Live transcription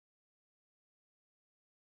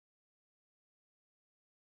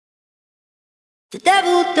The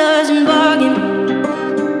devil doesn't bargain.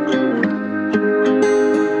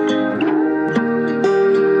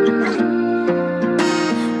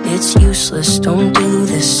 It's useless, don't do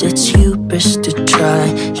this, it's hubris to try.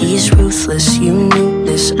 He's ruthless, you knew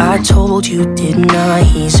this, I told you, didn't I?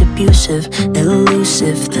 He's abusive,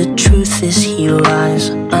 elusive, the truth is he lies.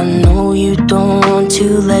 I know you don't want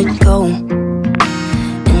to let go,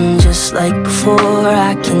 and just like before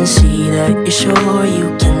I can see that you're sure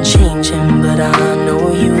you can change him, but I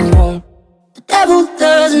know you won't. The devil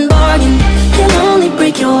doesn't bargain, he'll only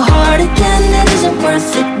break your heart again. It isn't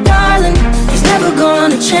worth it, darling, he's never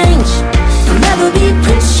gonna change. He'll never be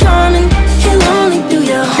Prince Charming, he'll only do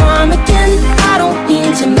you harm again. I don't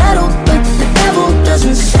mean to meddle, but the devil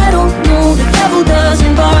doesn't settle. No, the devil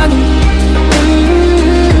doesn't bargain.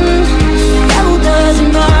 The devil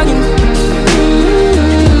doesn't bargain.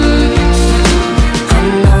 I'm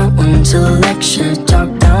not one to lecture, talk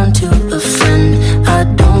down to a friend. I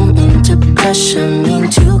don't mean to pressure, mean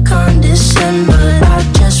to condescend, but I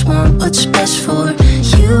just want what's best for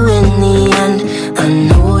you in the end. I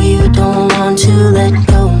know you don't want to let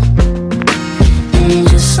go, and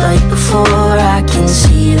just like before I can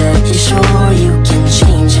see that you're sure you can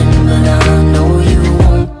change him, but I know you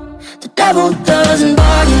won't. The devil doesn't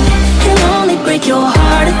bargain, he'll only break your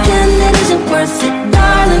heart again. It isn't worth it,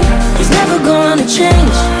 darling, he's never gonna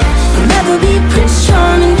change. He'll never be Prince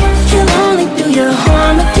Charming, he'll only do you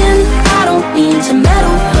harm again. I don't mean to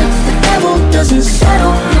meddle, but the devil doesn't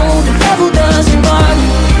settle. No, the devil doesn't bargain.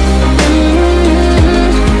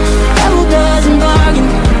 The devil doesn't bargain.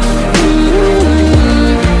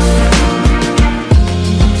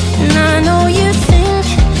 And I know you think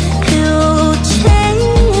he'll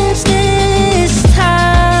change this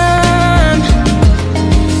time,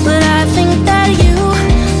 but I think that you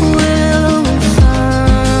will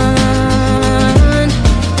find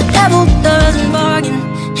the devil doesn't bargain,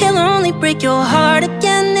 he'll only break your heart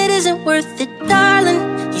again. It isn't worth it, darling,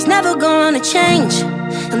 he's never gonna change.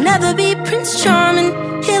 He'll never be Prince Charming,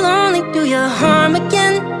 he'll only do you harm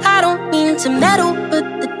again. I don't mean to meddle, but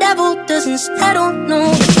the devil doesn't settle.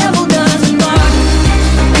 No, the devil doesn't bargain.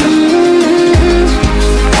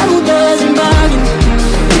 The devil doesn't bargain.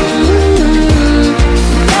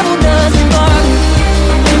 The devil doesn't bargain.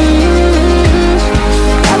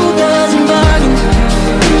 The devil doesn't bargain.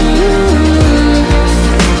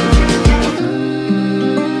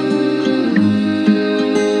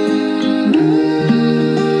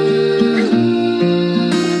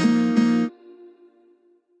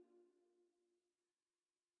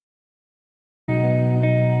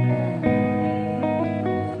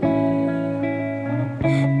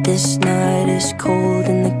 This night is cold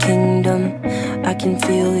in the kingdom, I can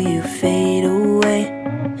feel you fade away.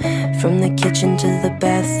 From the kitchen to the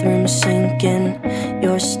bathroom sinking,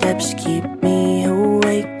 your steps keep me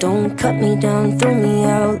awake. Don't cut me down, throw me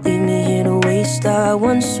out, leave me here to waste. I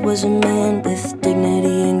once was a man with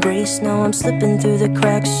dignity and grace, now I'm slipping through the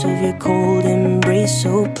cracks of your cold embrace.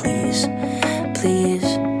 So please, please,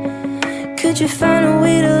 could you find a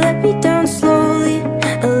way to let me down slowly?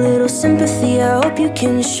 A little sympathy, I hope you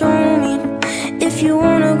can show me. If you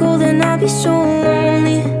wanna go, then I'll be so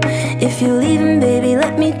lonely. If you're leaving, baby,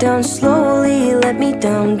 let me down slowly. Let me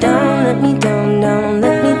down, down, let me down, down,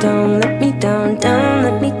 let me down, let me down, down,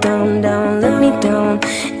 let me down, down, let me down.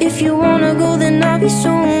 If you wanna go, then I'll be so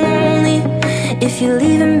lonely. If you're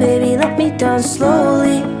leaving, baby, let me down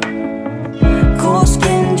slowly. Cold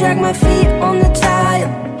skin, drag my feet on the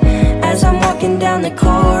tile as I'm walking down the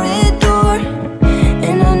corridor.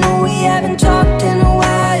 And I know we haven't talked in a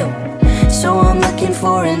while, so I'm looking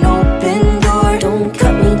for an open door. Don't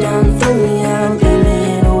cut me down, throw me out, leave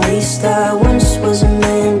me in a waste. I once was a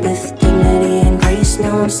man with dignity and grace,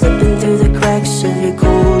 now I'm slipping through the cracks of your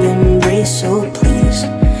cold embrace. So please,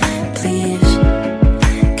 please,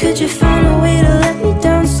 could you find a way to let me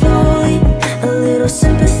down slowly? A little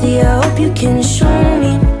sympathy, I hope you can show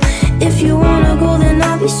me. If you wanna go, then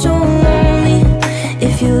I'll be so lonely.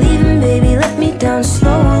 If you're leaving, baby, let me down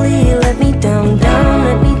slowly. Let me down, down,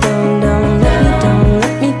 let me down, down, let me down,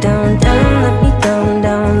 let me down, down, let me down,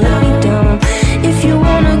 down, let me down. If you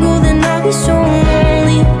wanna go, then I'll be so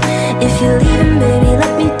lonely. If you're leaving, baby,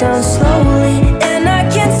 let me down slowly. And I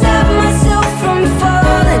can't stop myself from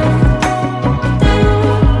falling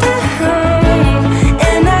down.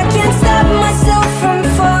 And I can't stop myself from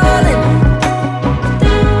falling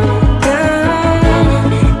down.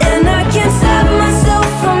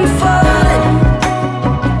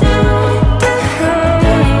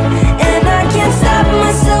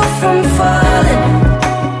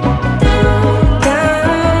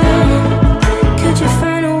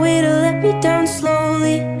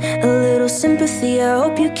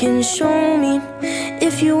 you can show me.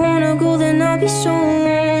 If you wanna go, then I'll be so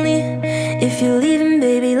lonely. If you're leaving,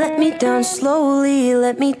 baby, let me down slowly.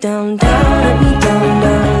 Let me down, down, let me down,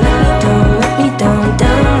 down, let me down, let me down,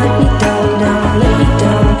 down, let me down, down, let me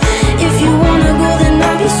down. If you wanna go, then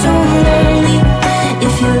I'll be so lonely.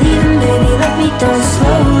 If you're leaving, baby, let me down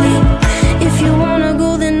slowly. If you wanna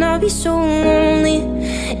go, then I'll be so lonely.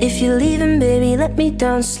 If you're leaving, baby, let me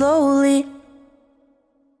down slowly.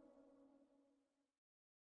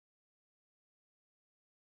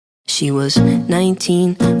 She was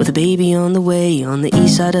 19 with a baby on the way. On the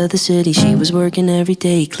east side of the city, she was working every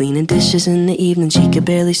day, cleaning dishes in the evening, she could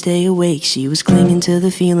barely stay awake. She was clinging to the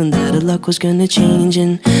feeling that her luck was gonna change.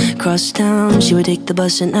 And across town, she would take the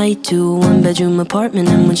bus at night to a one-bedroom apartment.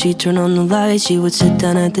 And when she'd turn on the lights, she would sit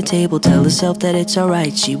down at the table, tell herself that it's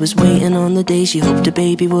alright. She was waiting on the day she hoped her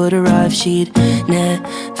baby would arrive. She'd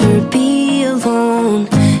never be alone,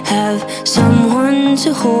 have someone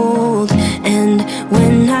to hold. And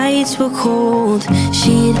when nights were cold,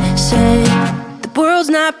 she'd say, the world's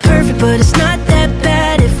not perfect, but it's not that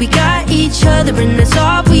bad if we got each other, and that's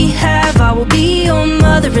all we have. I will be your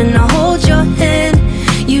mother and I'll hold your hand.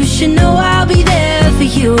 You should know I'll be there for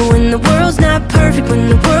you. When the world's not perfect, when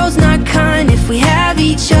the world's not kind, if we have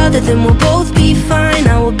each other, then we'll both be fine.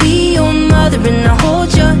 I will be your mother and I'll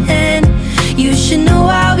hold your hand. You should know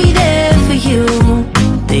I'll be there for you.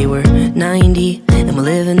 They were 90 and were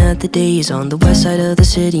living at the days on the west side of the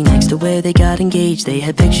city, next to where they got engaged. They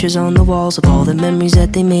had pictures on the walls of all the memories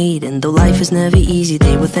that they made. And though life is never easy,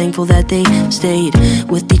 they were thankful that they stayed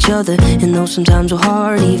with each other. And though sometimes were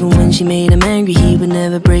hard, even when she made him angry, he would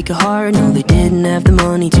never break her heart. No, they didn't have the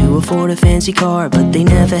money to afford a fancy car, but they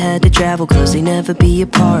never had to travel, cause they never be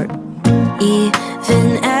apart.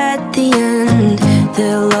 Even at the end,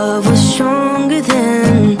 their love was stronger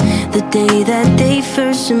than the day that they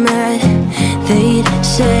first met. They'd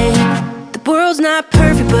say, the world's not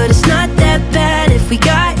perfect, but it's not that bad if we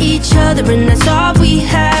got each other, and that's all we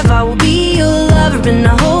have. I will be your lover and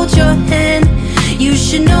I'll hold your hand. You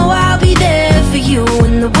should know I'll be there for you.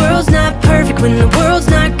 When the world's not perfect, when the world's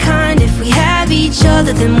not kind, if we have each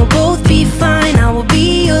other, then we'll both be fine. I will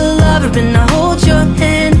be your lover and I'll hold your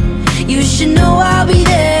hand. You should know I'll be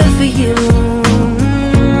there for you.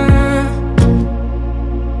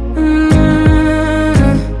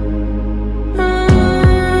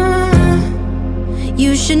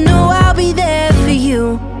 You should know I'll be there for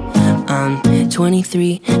you. I'm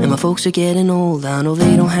 23 and my folks are getting old. I know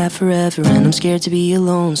they don't have forever and I'm scared to be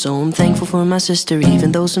alone. So I'm thankful for my sister,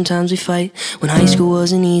 even though sometimes we fight. When high school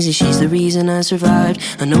wasn't easy, she's the reason I survived.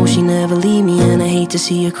 I know she never leave me and I hate to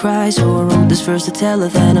see her cry. So I wrote this verse to tell her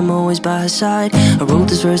that I'm always by her side. I wrote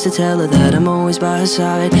this verse to tell her that I'm always by her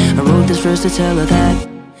side. I wrote this verse to tell her that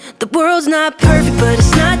the world's not perfect, but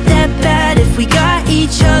it's not that bad if we got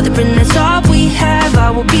each other, and that's all we have.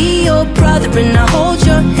 I will be your brother and I'll hold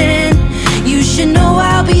your hand. You should know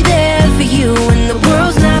I'll be there for you. When the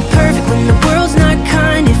world's not perfect, when the world's not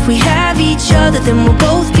kind, if we have each other, then we'll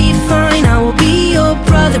both be fine. I will be your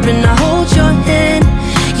brother and I'll hold your hand.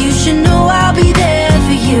 You should know I'll be there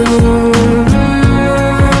for you.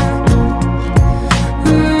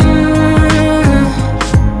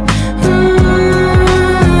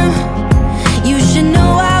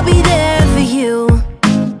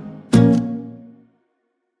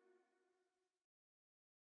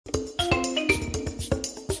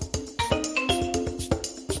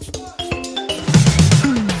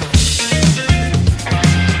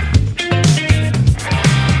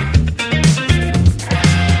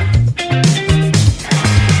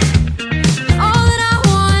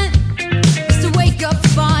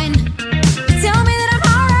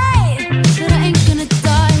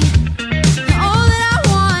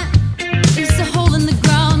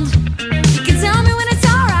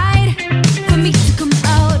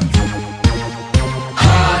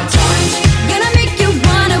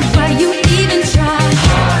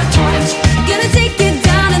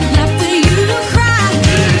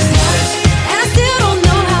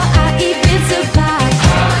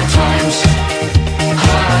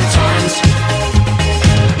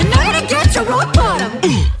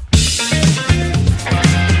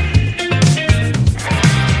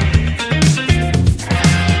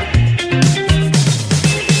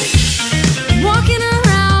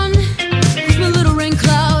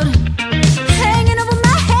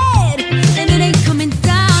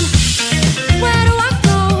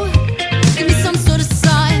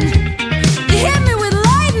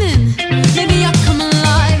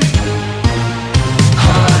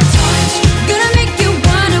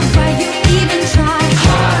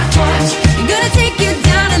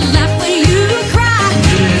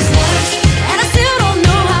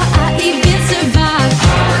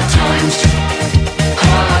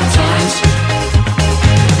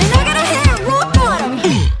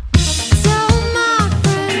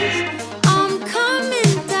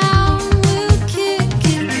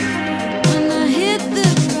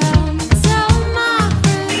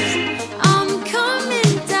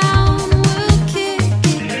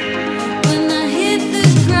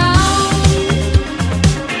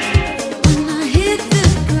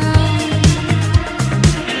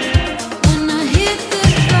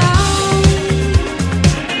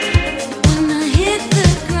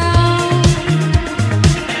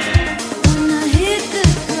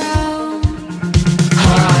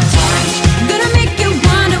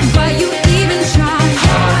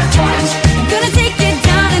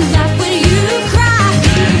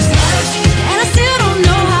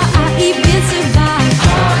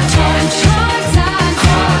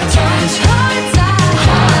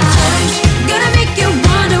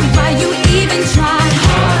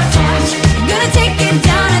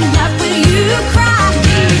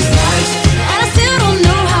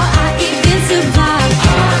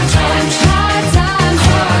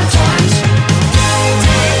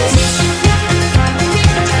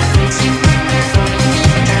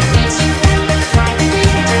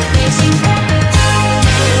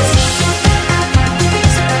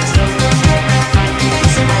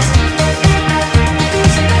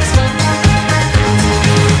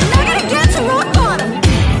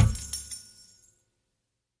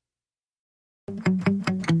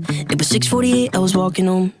 6:48, I was walking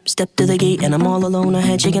home. Stepped to the gate and I'm all alone. I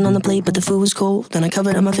had chicken on the plate, but the food was cold. Then I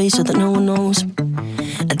covered up my face so that no one knows.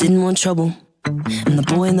 I didn't want trouble, I'm the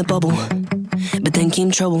boy in the bubble. But then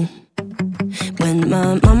came trouble. When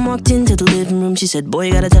my mom walked into the living room, she said, boy,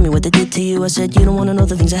 you gotta tell me what they did to you. I said, you don't wanna know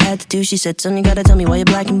the things I had to do. She said, son, you gotta tell me why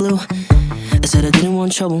you're black and blue. I said, I didn't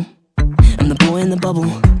want trouble, I'm the boy in the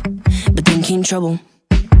bubble. But then came trouble.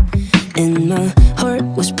 And my heart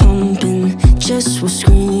was pumping, chest was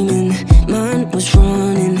screaming, mind was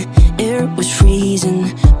running, air was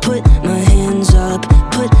freezing. Put my hands up,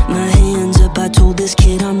 put my hands up. I told this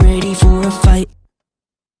kid I'm ready for a fight.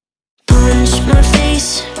 Punch my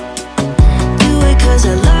face, do it cause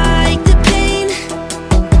I like the pain.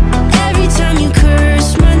 Every time you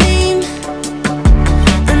curse my name,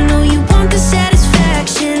 I know you want the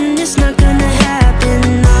satisfaction. It's not gonna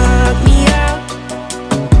happen. Knock me out,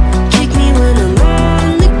 kick me when I'm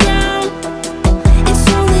on the ground. It's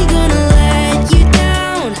only gonna let you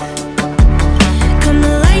down. Come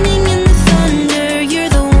the lightning and the thunder, you're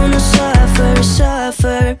the one who'll suffer,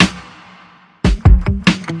 suffer.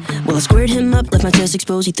 Well, I squared him up, left my chest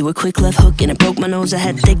exposed. He threw a quick left hook and it broke my nose. I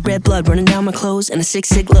had thick red blood running down my clothes and a sick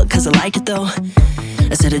look, cause I liked it though.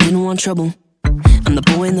 I said I didn't want trouble, I'm the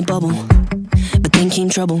boy in the bubble. But then came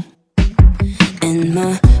trouble. And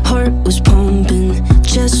my heart was pumping,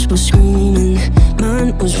 chest was screaming,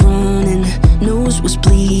 mind was running, nose was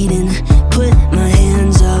bleeding. Put my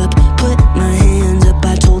hands up, put my hands up.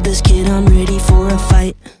 I told this kid I'm ready for a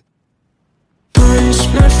fight. Punch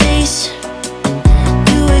my face,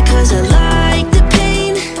 cause I like the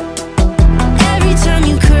pain. Every time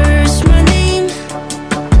you curse my name,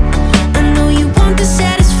 I know you want the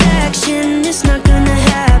satisfaction. It's not gonna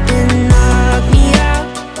happen. Knock me out,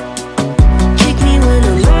 kick me when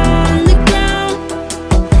I'm on the ground.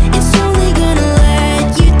 It's only gonna let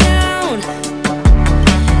you down.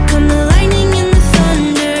 Come the lightning and the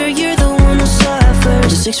thunder, you're the one who'll suffer. It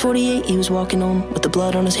was 6:48, he was walking home with the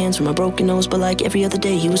blood on his hands from a broken nose. But like every other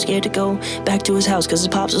day, he was scared to go back to his house cause his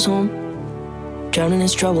pops was home, drowning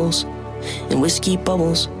his troubles in whiskey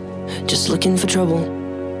bubbles, just looking for trouble.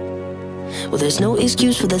 Well, there's no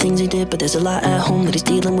excuse for the things he did, but there's a lot at home that he's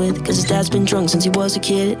dealing with, cause his dad's been drunk since he was a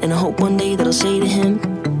kid. And I hope one day that I'll say to him,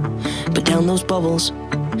 put down those bubbles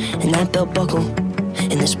and that belt buckle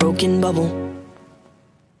in this broken bubble.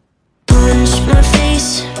 Punch my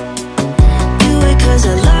face, do it cause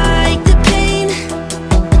I like the pain.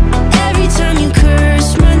 Every time you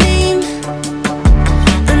curse my name,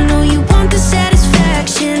 I know you want the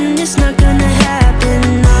satisfaction. It's not gonna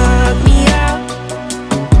happen. Knock me out,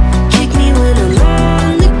 kick me when I'm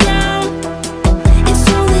on the ground. It's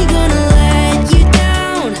only gonna let you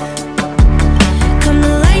down. Come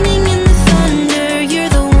the lightning and the thunder, you're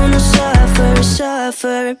the one who'll suffer,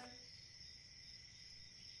 suffer.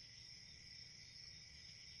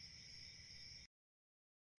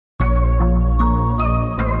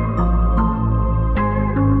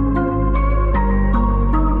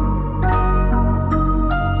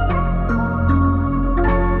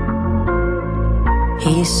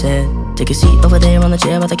 He said, take a seat over there on the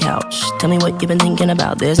chair by the couch. Tell me what you've been thinking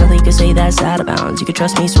about. There's nothing you can say that's out of bounds. You can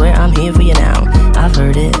trust me, swear I'm here for you now. I've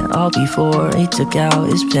heard it all before. He took out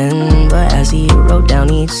his pen, but as he wrote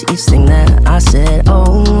down each thing that I said,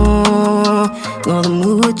 oh, well, the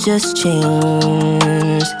mood just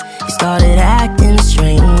changed. He started acting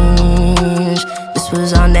strange. This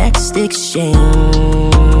was our next exchange.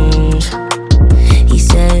 He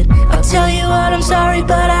said, I'll tell you what, I'm sorry,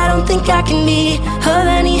 but I don't think I can be of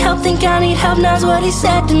any help. Think I need help, now's what he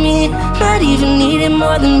said to me. Might even need it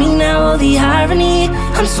more than me now, oh the irony.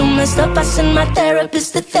 I'm so messed up, I send my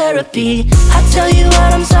therapist to therapy. I tell you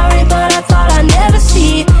what, I'm sorry, but I thought I'd never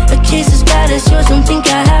see a case as bad as yours, don't think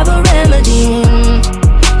I have a remedy.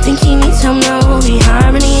 Think he needs help now, oh the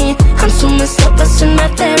irony. I'm so messed up, I send my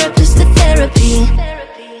therapist to therapy.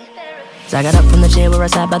 So I got up from the chair where I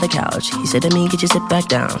sat by the couch. He said to me, could you sit back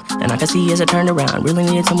down? And I could see as I turned around, really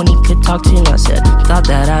needed someone he could talk to. And I said, thought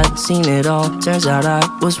that I'd seen it all, turns out I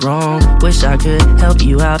was wrong. Wish I could help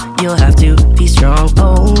you out, you'll have to be strong.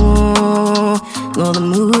 Oh, well the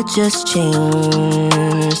mood just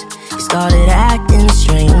changed. He started acting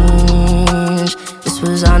strange. This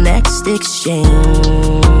was our next exchange.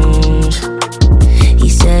 He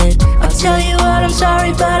said, I'll tell you what, I'm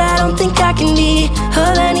sorry, but I don't think I can be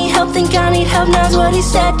of any help. Think I need help, now's what he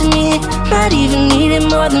said to me. Might even need it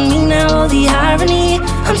more than me now, oh the irony.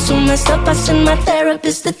 I'm so messed up, I send my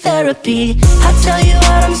therapist to therapy. I tell you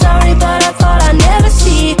what, I'm sorry, but I thought I'd never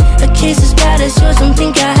see a case as bad as yours, don't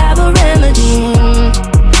think I have a remedy.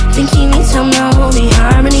 Think he needs help now, holy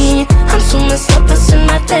harmony. I'm so messed up, I send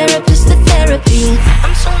my therapist to therapy.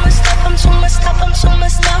 I'm so messed up,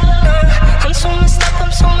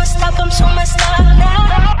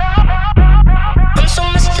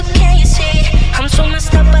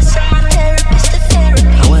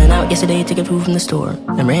 get food from the store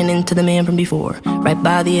and ran into the man from before, right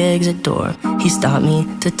by the exit door. He stopped me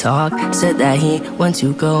to talk, said that he went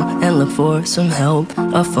to go and look for some help.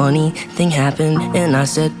 A funny thing happened and I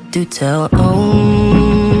said, do tell.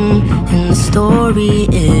 And the story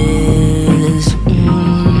is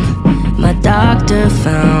my doctor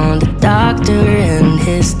found a doctor and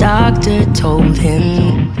his doctor told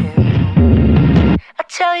him, I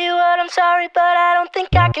tell you what, I'm sorry, but I don't think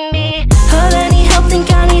I can be of any help.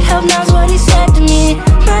 Think I need help, now's what he said to me.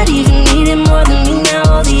 Might even need it more than me now,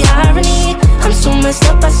 all the irony. I'm so messed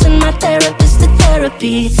up, I send my therapist to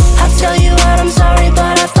therapy. I tell you what, I'm sorry,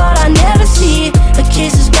 but I thought I'd never see a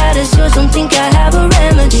case as bad as yours, don't think I have a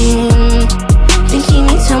remedy. Think he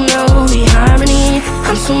needs help now, all the irony.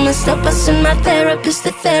 I'm so messed up, I send my therapist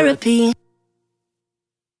to therapy.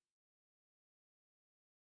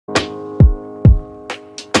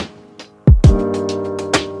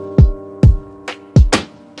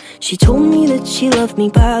 She told me that she loved me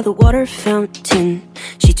by the water fountain.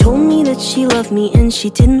 She told me that she loved me and she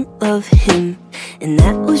didn't love him. And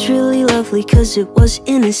that was really lovely cause it was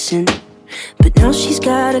innocent. But now she's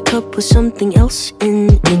got a cup with something else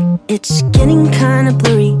in it. It's getting kinda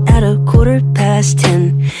blurry at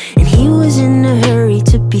 10:15. And he was in a hurry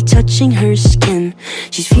to be touching her skin.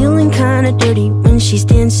 She's feeling kinda dirty when she's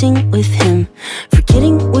dancing with him,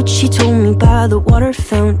 forgetting what she told me by the water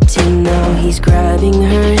fountain. Now he's grabbing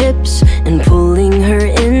her hips and pulling her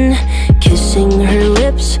in, kissing her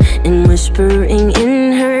lips and whispering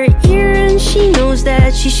in her ear. And she knows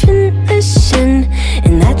that she shouldn't listen,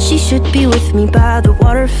 and that she should be with me by the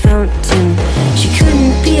water fountain. She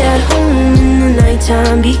couldn't be at home in the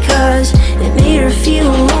nighttime because it made her feel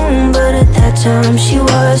alone. But at that time she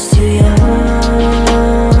was too young,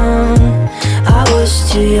 I was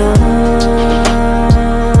too young.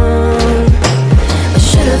 I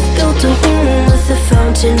should have built a home with a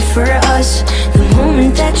fountain for us the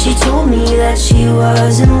moment that she told me that she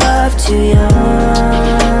was in love. Too young,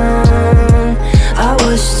 I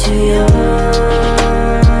was too young.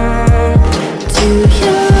 Too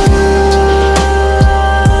young,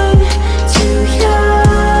 too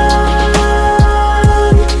young,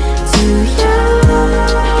 too young.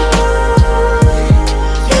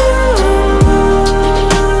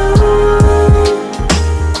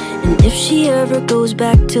 And if she ever goes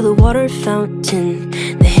back to the water fountain,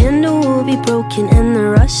 the handle will be broken and the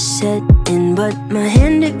rust set in. But my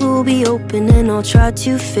hand, it will be open and I'll try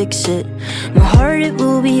to fix it. My heart, it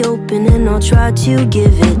will be open and I'll try to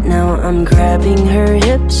give it. Now I'm grabbing her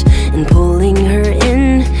hips and pulling her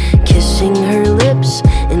in, kissing her lips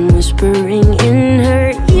and whispering in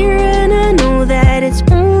her ear. And I know that it's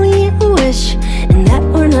only a wish, and that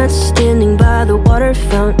we're not standing by the water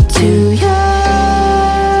fountain. Too young,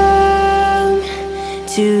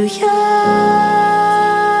 too young,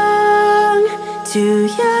 too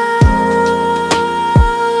young.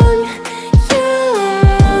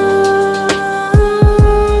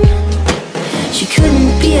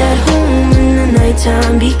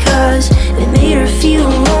 Time because it made her feel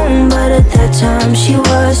alone. But at that time she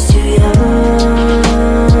was too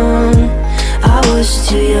young, I was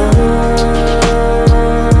too young.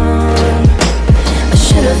 I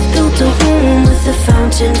should have built a home with a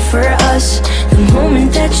fountain for us the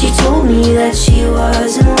moment that she told me that she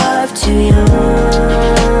was in love. Too young,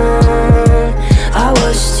 I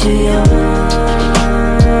was too young.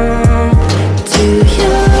 Too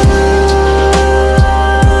young.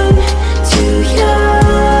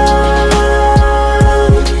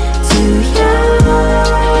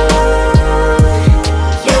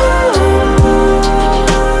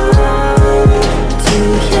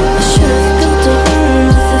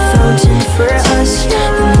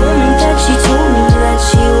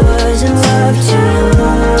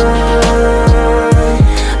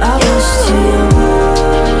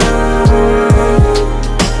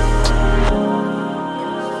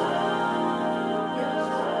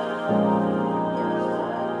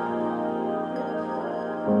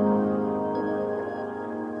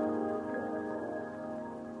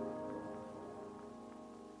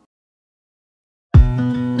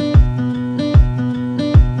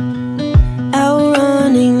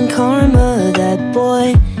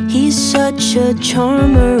 Such a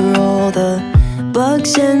charmer, all the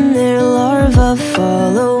bugs and their larvae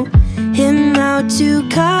follow him out to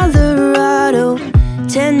Colorado.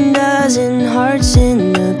 10 dozen hearts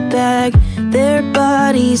in a bag, their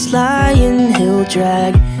bodies lying, he'll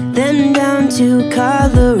drag them down to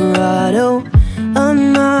Colorado. A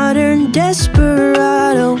modern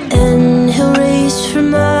desperado, and he'll race for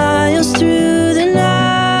miles through the night.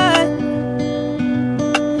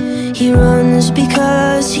 He runs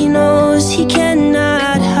because he knows he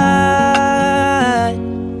cannot hide.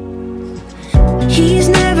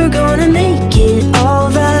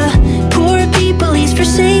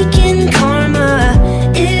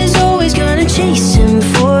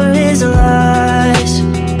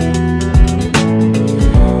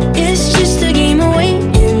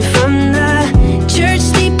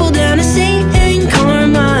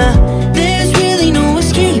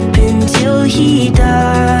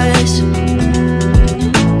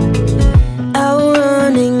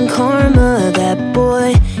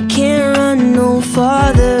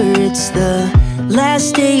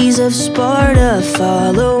 last days of Sparta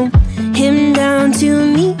follow him down to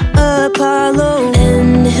meet Apollo,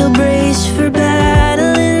 and he'll brace for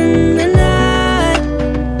battle in the night.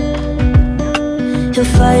 He'll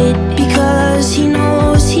fight because he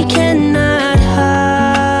knows he cannot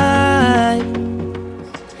hide.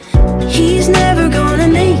 He's never gonna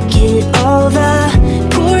make it. All the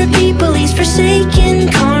poor people he's forsaken.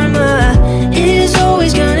 Karma is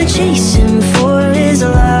always gonna chase him for his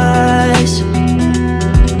lies.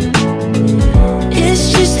 It's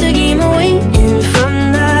just a game of waiting,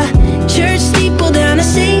 from the church steeple down to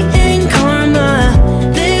Satan. Karma,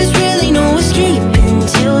 there's really no escape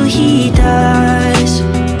until he dies.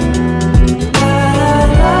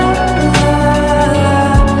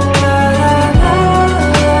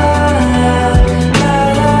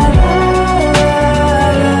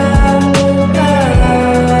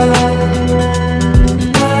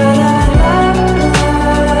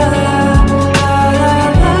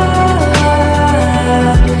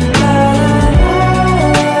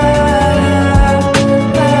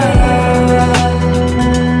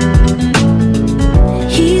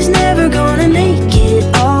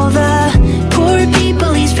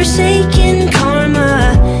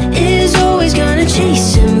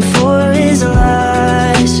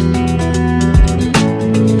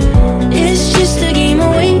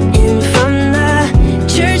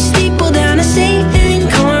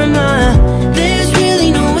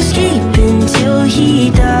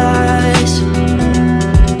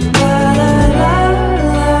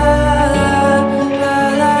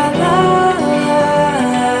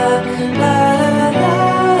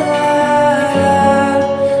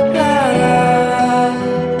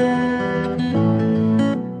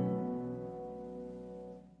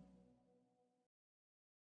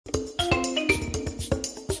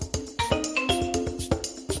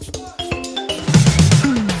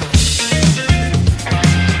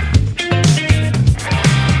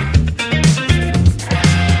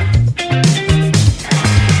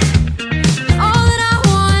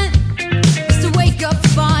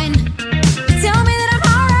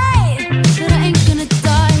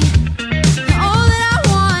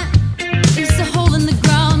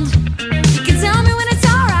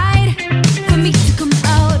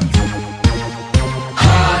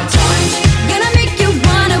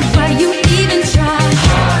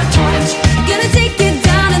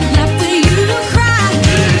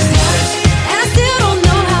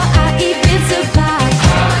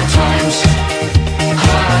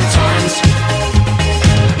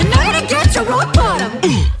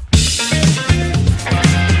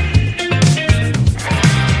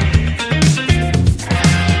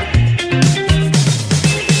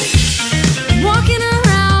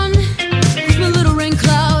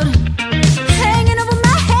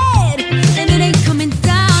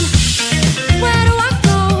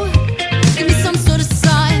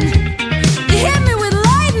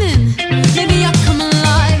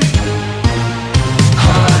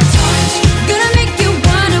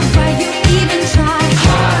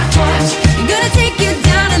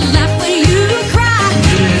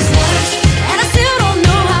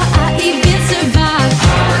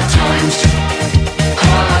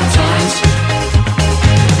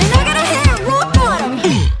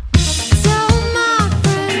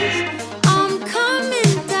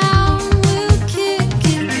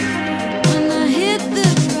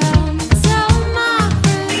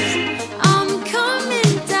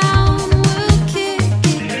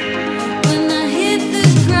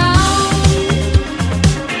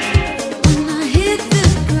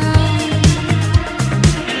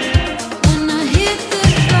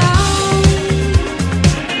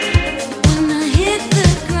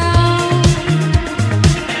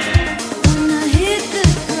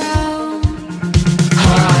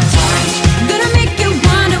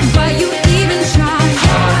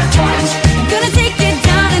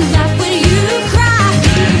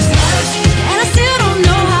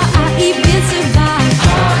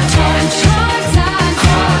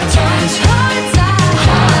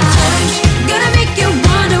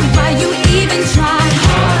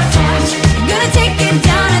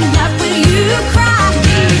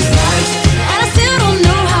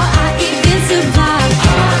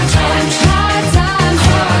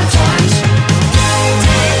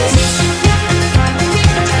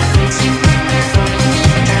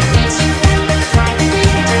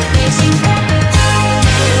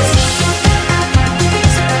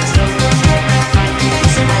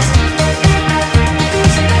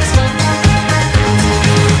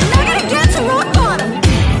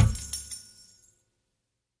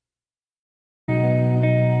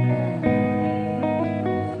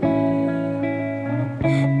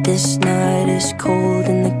 cold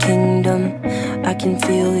in the kingdom. I can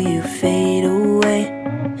feel you fade away.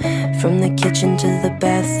 From the kitchen to the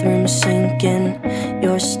bathroom sinking,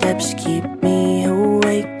 your steps keep me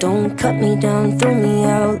awake. Don't cut me down, throw me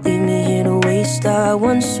out, leave me here to waste. I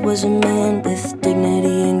once was a man with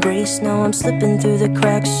dignity and grace. Now I'm slipping through the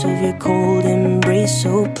cracks of your cold embrace.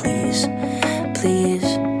 So please, please,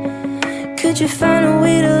 could you find a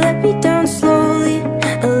way to let me down slowly?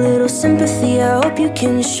 A little sympathy, I hope you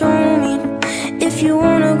can show me. If you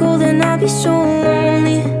wanna go, then I'll be so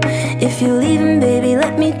lonely. If you're leaving, baby,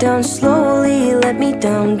 let me down slowly. Let me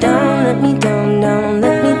down, down, let me down, down.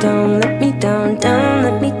 Let me down, let me down, down.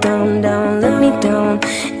 Let me down, down, let me down.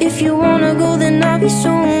 If you wanna go, then I'll be so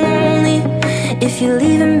lonely. If you're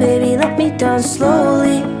leaving, baby, let me down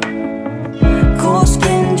slowly. Cold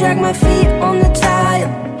skin, drag my feet on the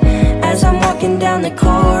tile as I'm walking down the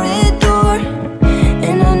corridor.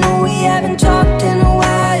 And I know we haven't talked in a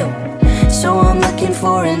while, so I'm looking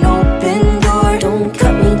for an open door. Don't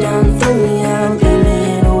cut me down, throw me out, leave me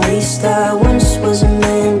in a waste. I once was a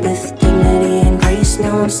man with dignity and grace.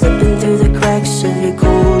 Now I'm slipping through the cracks of your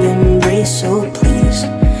cold embrace. So please,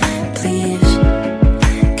 please,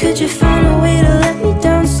 could you find a way to let me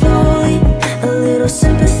down slowly? A little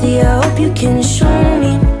sympathy, I hope you can show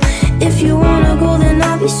me. If you wanna go, then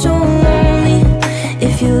I'll be so lonely.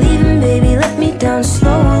 If you're leaving, baby, let me down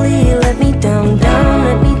slowly. Let me down, down,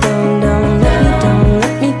 let me down, down. Let me down,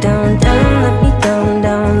 let me down, down. Let me down,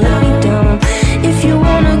 down, let me down. If you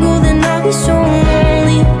wanna go, then I'll be so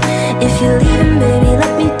lonely. If you're leaving, baby,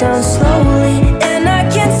 let me down slowly. And I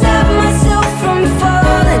can't stop myself from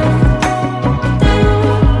falling down.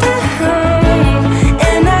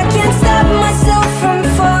 And I can't stop myself from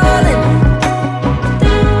falling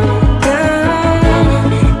down.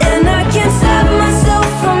 And I can't stop myself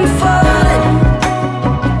from falling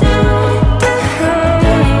down.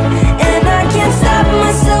 And I can't stop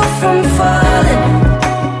myself from falling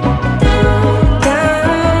down.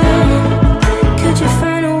 Could you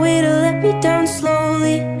find a way to let me down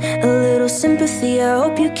slowly? A little sympathy, I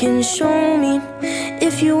hope you can show me.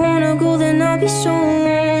 If you wanna go, then I'll be so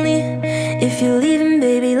lonely. If you're leaving,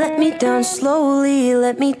 baby, let me down slowly.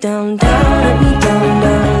 Let me down, down, let me down,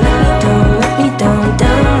 down. Let me down, let me down,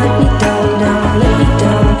 down. Let me down, down, let me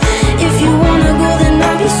down. If you wanna go, then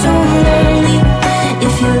I'll be so lonely.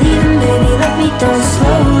 If you're leaving, baby, let me down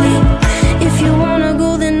slowly. If you wanna go,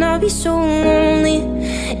 then I'll be so lonely.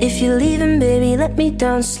 If you're leaving, baby, let me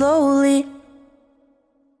down slowly.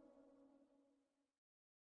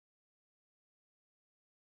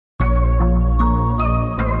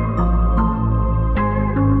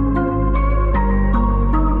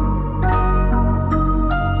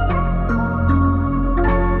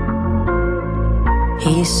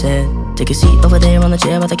 He said, take a seat over there on the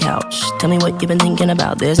chair by the couch. Tell me what you've been thinking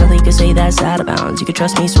about. There's nothing you can say that's out of bounds. You can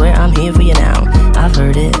trust me, swear I'm here for you now. I've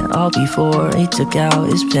heard it all before. He took out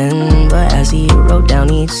his pen, but as he wrote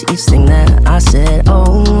down each thing that I said,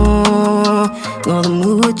 oh, well, the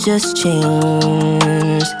mood just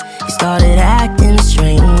changed. He started acting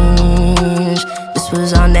strange. This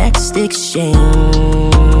was our next exchange.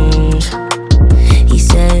 He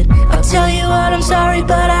said, I'll tell you what, I'm sorry,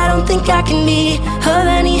 but I don't think I can be of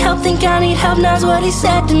any help. Think I need help, now's what he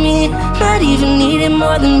said to me. Might even need it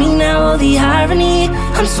more than me now, oh the irony.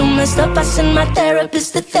 I'm so messed up, I send my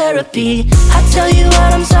therapist to therapy. I tell you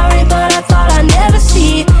what, I'm sorry, but I thought I'd never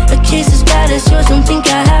see a case as bad as yours, don't think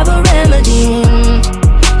I have a remedy.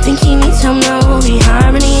 Think he needs help now, oh the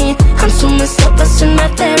irony. I'm so messed up, I send my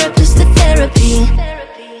therapist to therapy.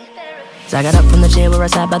 So I got up from the chair where I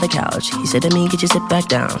sat by the couch. He said to me, could you sit back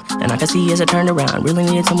down? And I could see as I turned around, really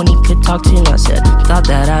needed someone he could talk to. And I said, thought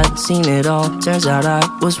that I'd seen it all, turns out I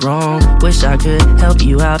was wrong. Wish I could help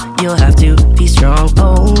you out, you'll have to be strong.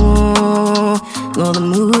 Oh, well the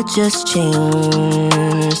mood just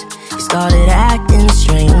changed. He started acting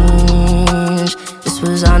strange. This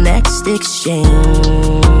was our next exchange.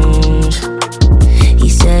 He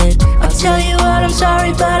said, I'll tell you what, I'm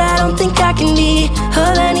sorry, but I don't think I can be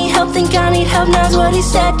of any help. Think I need help, now's what he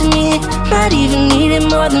said to me. Might even need it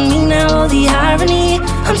more than me now, oh the irony.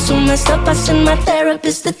 I'm so messed up, I send my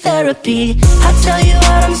therapist to therapy. I tell you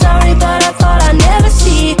what, I'm sorry, but I thought I'd never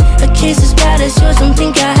see a case as bad as yours, don't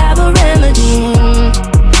think I have a remedy.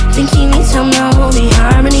 Think he needs help now, oh the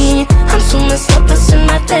irony. I'm so messed up, I send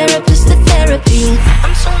my therapist to therapy.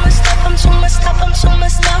 I'm so messed up, I'm so messed up, I'm so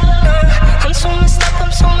messed up. I'm so messed up,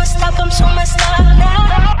 I'm so messed up, I'm so messed up.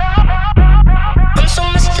 I'm so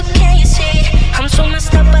messed up, can't you see? I'm so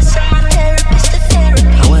messed up, I send my therapist to therapy.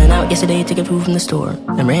 I went out yesterday to get food from the store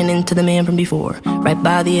and ran into the man from before, right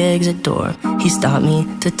by the exit door. He stopped me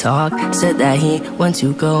to talk, said that he went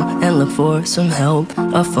to go and look for some help.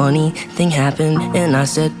 A funny thing happened and I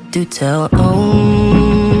said, do tell.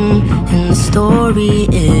 And the story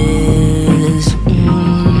is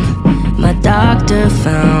my doctor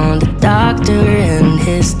found a doctor and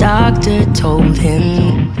his doctor told him,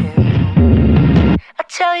 I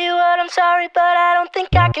tell you what, I'm sorry, but I don't think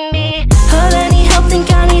I can be of any help. Think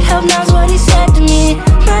I need help, now's what he said to me.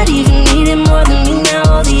 Might even need it more than me now,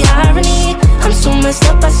 all the irony. I'm so messed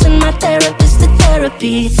up, I send my therapist to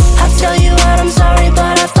therapy. I tell you what, I'm sorry,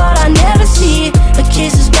 but I thought I'd never see a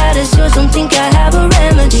case as bad as yours, don't think I have a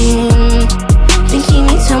remedy. Think he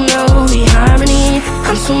needs help now, all the irony.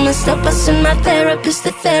 I'm so messed up, I send my therapist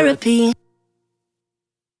to therapy.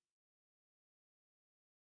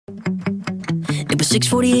 It was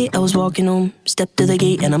 6:48, I was walking home. Stepped to the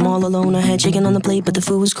gate and I'm all alone. I had chicken on the plate, but the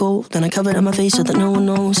food was cold. Then I covered up my face so that no one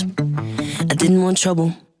knows. I didn't want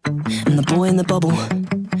trouble, I'm the boy in the bubble.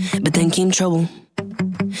 But then came trouble.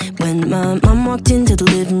 When my mom walked into the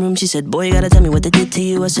living room, she said, boy, you gotta tell me what they did to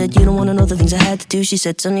you. I said, you don't wanna know the things I had to do. She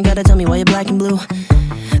said, son, you gotta tell me why you're black and blue.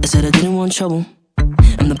 I said, I didn't want trouble,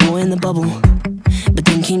 I'm the boy in the bubble. But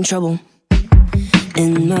then came trouble.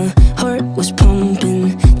 And my heart was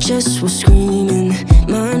pumping, chest was screaming,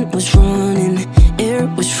 mind was running, air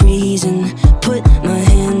was freezing. Put my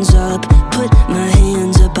hands up, put my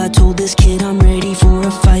hands up. I told this kid I'm ready for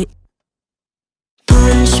a fight.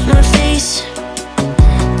 Punch my face,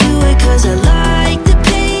 do it cause I like the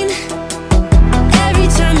pain. Every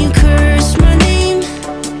time you curse my name,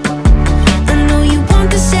 I know you want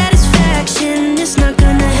the satisfaction. It's not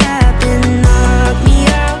gonna happen. Knock me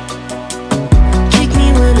out, kick me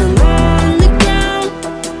when I'm on the ground.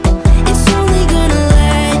 It's only gonna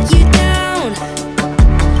let you down.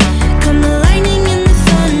 Come the lightning and the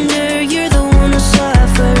thunder, you're the one who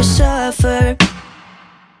suffer, suffer.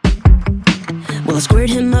 Well, I squared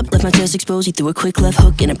him up, left my chest exposed. He threw a quick left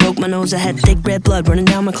hook and it broke my nose. I had thick red blood running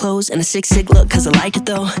down my clothes and a sick look, cause I liked it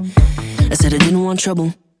though. I said I didn't want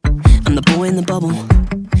trouble, I'm the boy in the bubble.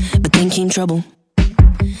 But then came trouble.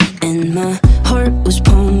 And my heart was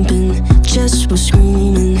pumping, chest was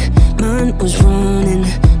screaming, mind was running,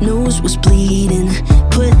 nose was bleeding.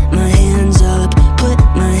 Put my hands up, put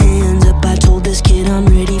my hands up. I told this kid I'm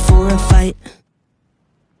ready for a fight.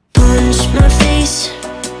 Punch my face,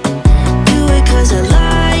 cause I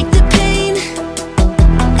like the pain.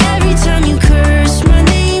 Every time you curse my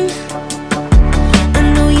name, I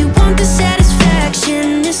know you want the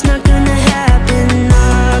satisfaction. It's not gonna happen.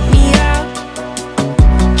 Knock me out,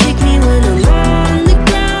 kick me when I'm on the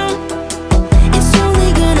ground. It's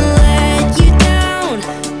only gonna let you down.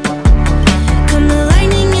 Come the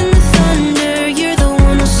lightning and the thunder, you're the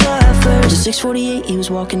one who suffers. It was 6:48, he was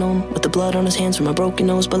walking home with the blood on his hands from a broken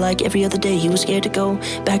nose. But like every other day, he was scared to go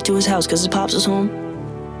back to his house cause his pops was home,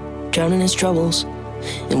 drowning his troubles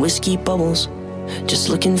in whiskey bubbles, just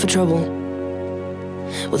looking for trouble.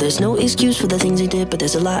 Well, there's no excuse for the things he did, but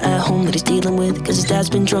there's a lot at home that he's dealing with, cause his dad's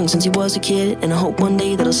been drunk since he was a kid. And I hope one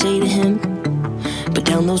day that I'll say to him, put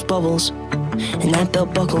down those bubbles and that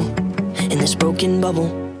belt buckle in this broken bubble.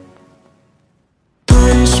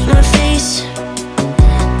 Punch my face,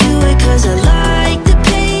 do it cause I like the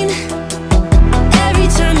pain. Every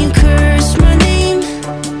time you curse my name,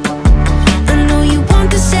 I know you want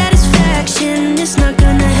the satisfaction. It's not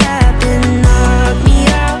gonna happen. Knock me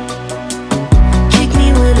out, kick me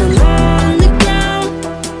when I'm on the ground.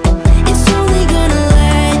 It's only gonna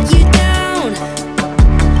let you down.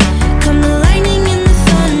 Come the lightning and the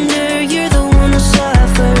thunder, you're the one who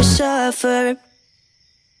suffer, suffer.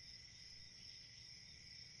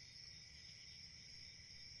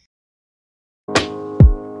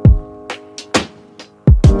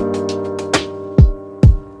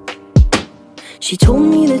 She told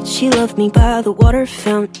me that she loved me by the water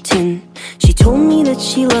fountain. She told me that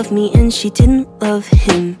she loved me and she didn't love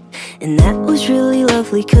him. And that was really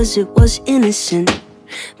lovely cause it was innocent.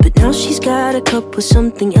 But now she's got a cup with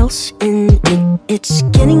something else in it. It's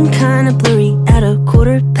getting kinda blurry at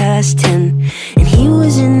 10:15. And he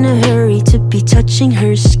was in a hurry to be touching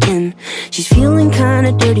her skin. She's feeling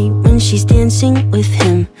kinda dirty when she's dancing with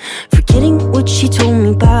him, forgetting what she told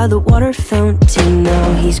me by the water fountain.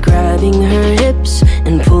 Now he's grabbing her hips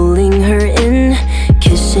and pulling her in,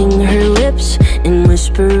 kissing her lips and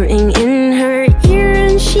whispering in her ear.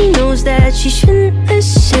 And she knows that she shouldn't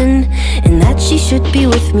listen, and that she should be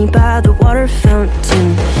with me by the water fountain.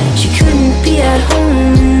 She couldn't be at home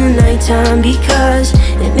in the nighttime because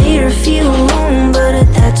it made her feel alone. But at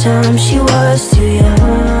that time she was too young,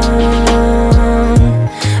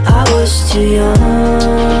 I was too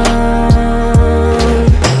young.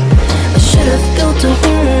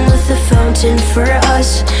 for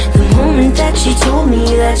us. The moment that she told me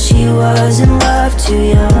that she was in love. Too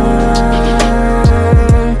young,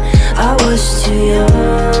 I was too young.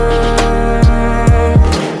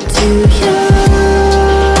 Too young,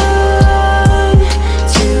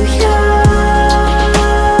 too young,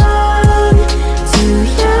 too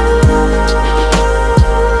young.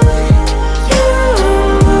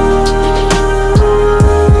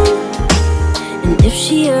 And if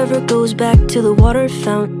she ever goes back to the water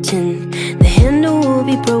fountain, the handle will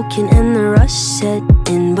be broken and the rust set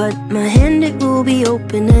in. But my hand, it will be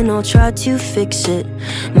open and I'll try to fix it.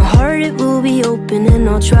 My heart, it will be open and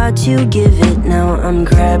I'll try to give it. Now I'm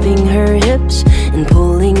grabbing her hips and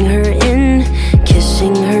pulling her in,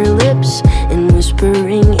 kissing her lips and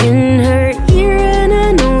whispering in her ear. And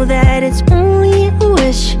I know that it's only a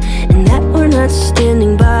wish, and that we're not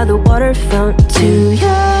standing by the water fountain. Too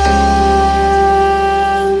young,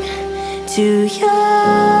 too young,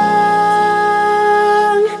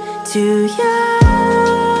 too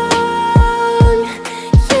young,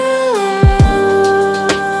 young.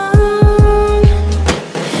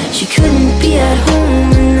 She couldn't be at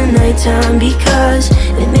home in the nighttime because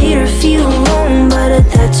it made her feel alone. But at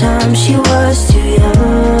that time she was too young,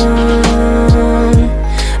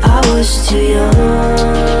 I was too young.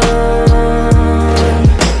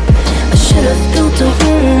 I should have built a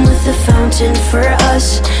home with a fountain for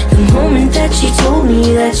us. The moment that she told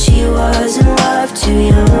me that she was in love. Too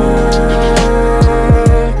young,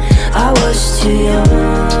 I was too young.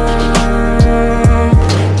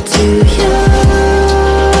 Too young,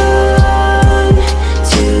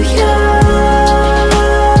 too young,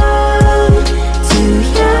 too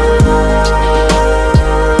young,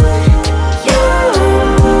 young,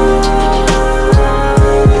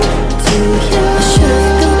 too young. I should have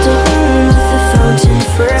built a home with a fountain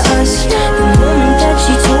for us. The moment that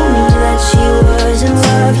she told me that she was in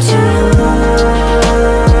love. Too young,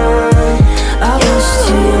 I was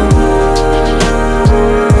too young.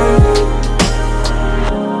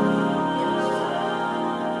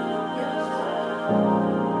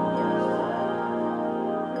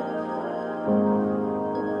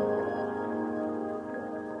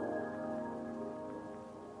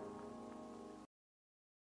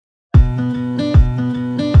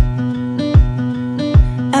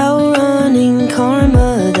 Outrunning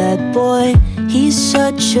karma, that boy, he's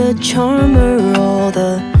such a charmer. All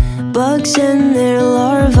the bugs and their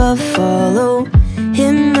larvae follow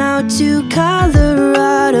him out to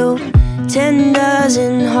Colorado. 10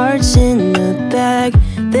 dozen hearts in a bag,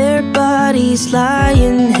 their bodies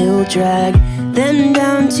lying, he'll drag them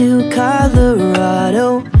down to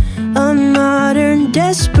Colorado. A modern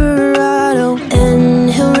desperado, and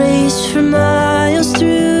he'll race for miles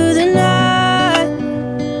through the night.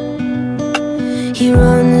 He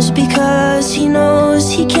runs because he knows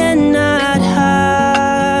he cannot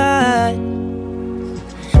hide.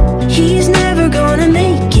 He's never gonna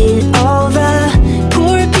make it. All the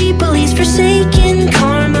poor people he's forsaken.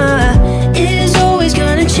 Karma is always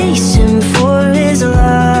gonna chase him for his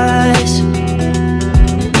lies.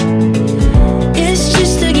 It's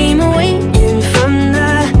just a game of waiting from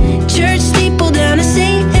the church steeple down to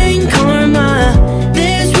Satan. Karma,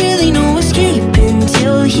 there's really no escape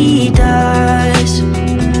until he dies.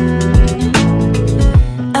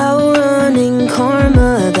 Outrunning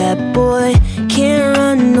karma, that boy can't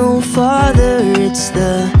run no farther. It's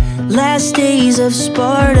the last days of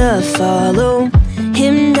Sparta. Follow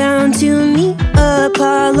him down to meet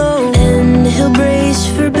Apollo, and he'll brace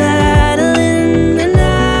for battle in the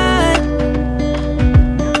night.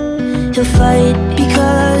 He'll fight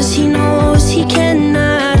because he knows he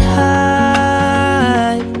cannot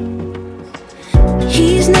hide.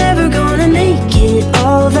 He's never gonna make it.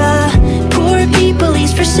 All the poor people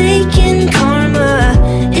he's forsaken. Karma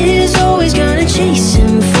is always gonna chase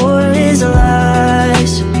him for his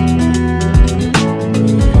lies.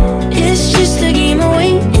 It's just a game of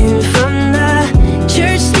waiting from the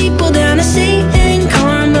church steeple down to Satan.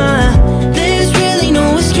 Karma,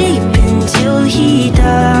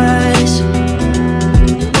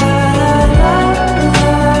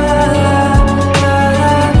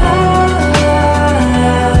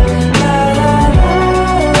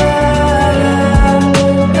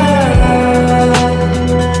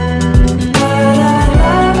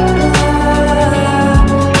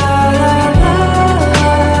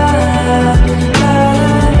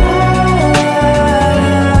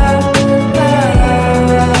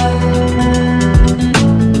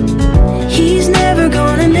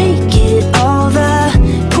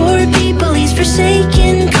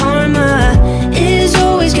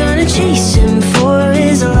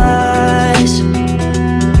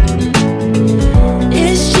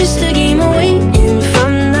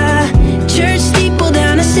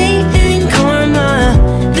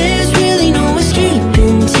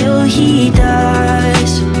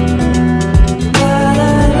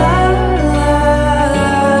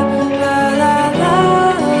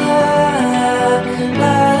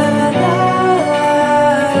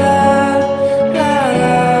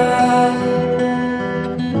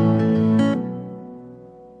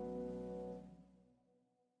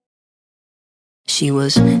 She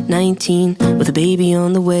was 19 with a baby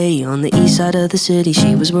on the way. On the east side of the city,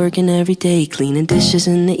 she was working every day, cleaning dishes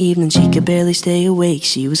in the evening, she could barely stay awake.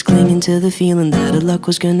 She was clinging to the feeling that her luck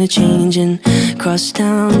was gonna change. And across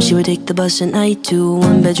town, she would take the bus at night to a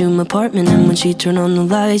one-bedroom apartment. And when she'd turn on the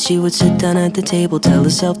lights, she would sit down at the table, tell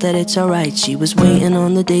herself that it's alright. She was waiting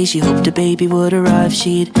on the day she hoped her baby would arrive.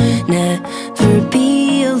 She'd never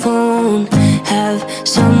be alone, have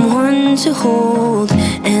someone to hold.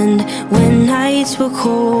 And when nights were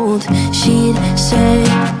cold, she'd say,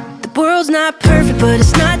 the world's not perfect, but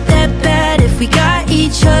it's not that bad if we got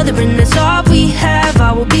each other, and that's all we have.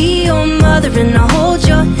 I will be your mother and I'll hold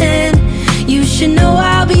your hand. You should know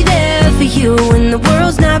I'll be there for you when the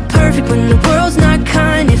world's not perfect, when the world's not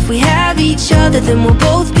kind. If we have each other, then we'll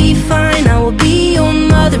both be fine. I will be your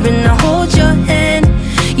mother and I'll hold your hand.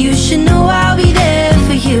 You should know I'll be there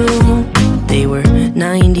for you. They were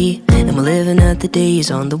 90 and were living at the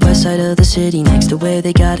days on the west side of the city, next to where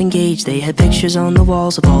they got engaged. They had pictures on the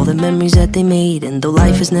walls of all the memories that they made. And though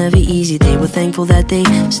life is never easy, they were thankful that they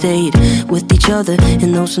stayed with each other.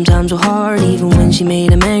 And though sometimes were hard, even when she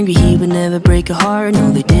made him angry, he would never break her heart.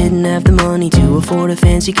 No, they didn't have the money to afford a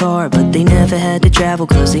fancy car, but they never had to travel,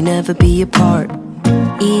 cause they never be apart.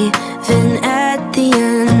 Even at the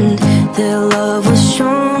end, their love was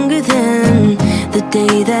stronger than the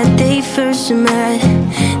day that they first met.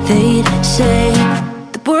 They'd say,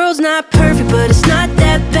 the world's not perfect, but it's not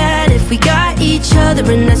that bad if we got each other,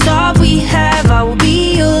 and that's all we have. I will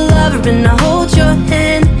be your lover and I'll hold your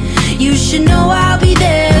hand. You should know I'll be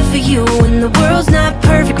there for you when the world's not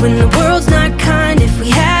perfect, when the world's not kind. If we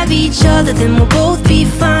have each other, then we'll both be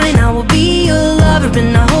fine. I will be your lover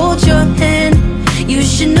and I'll hold your hand. You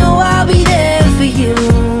should know I'll be there for you.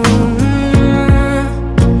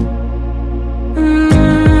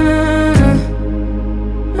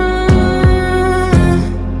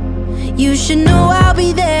 You should know I'll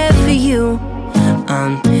be there for you.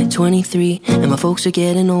 I'm 23 and my folks are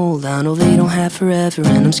getting old. I know they don't have forever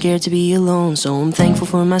and I'm scared to be alone. So I'm thankful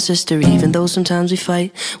for my sister, even though sometimes we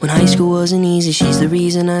fight. When high school wasn't easy, she's the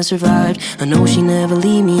reason I survived. I know she never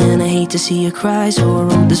leave me and I hate to see her cry. So I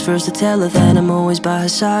wrote this verse to tell her that I'm always by her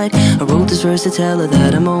side. I wrote this verse to tell her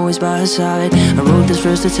that I'm always by her side. I wrote this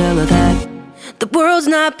verse to tell her that the world's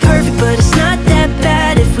not perfect, but it's not that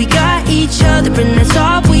bad if we got each other, and that's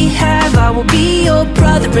all we have. I will be your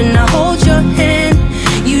brother and I'll hold your hand.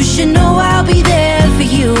 You should know I'll be there for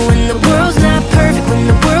you when the world's not perfect, when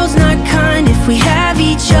the world's not kind. If we have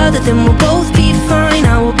each other, then we'll both be fine.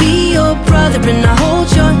 I will be your brother and I'll hold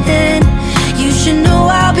your hand. You should know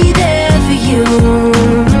I'll be there for you.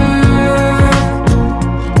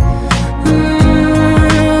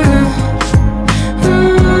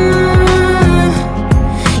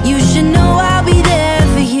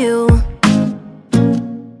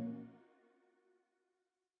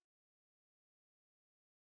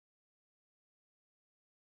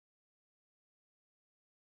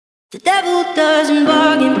 The devil doesn't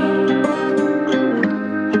bargain.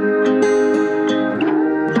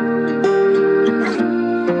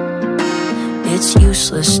 It's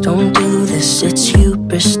useless, don't do this, it's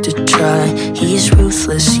hubris to try. He's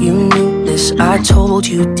ruthless, you knew this, I told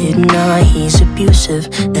you, didn't I? He's abusive,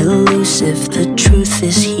 elusive, the truth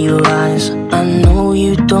is he lies. I know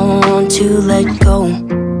you don't want to let go,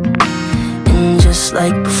 and just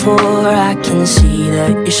like before, I can see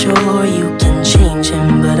that you're sure you can change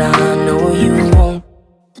him, but I know you won't.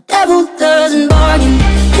 The devil doesn't bargain,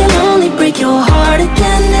 he'll only break your heart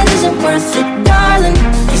again. It isn't worth it, darling,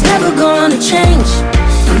 he's never gonna change.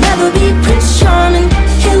 He'll never be Prince Charming,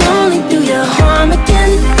 he'll only do you harm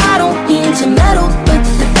again. I don't mean to meddle, but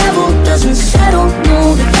the devil doesn't settle.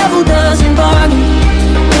 No, the devil doesn't bargain.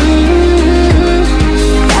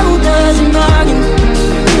 The devil doesn't bargain.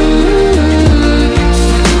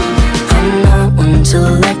 To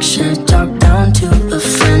lecture, talk down to a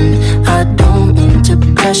friend. I don't mean to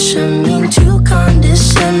pressure, mean to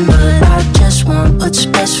condescend, but I just want what's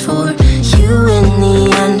best for you in the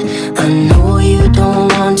end. I know you don't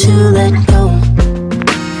want to let go,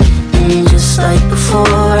 and just like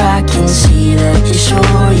before, I can see that you're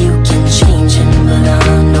sure you can change him, but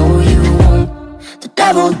I know you won't. The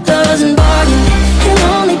devil doesn't bargain, he'll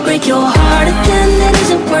only break your heart again. It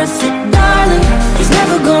isn't worth it, darling, he's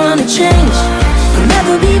never gonna change. He'll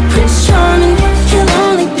never be Prince Charming, he'll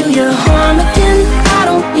only do you harm again. I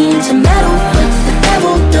don't mean to meddle, but the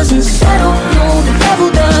devil doesn't settle. No, the devil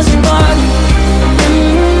doesn't bargain.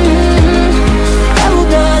 The devil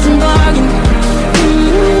doesn't bargain.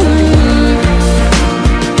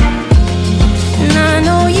 And I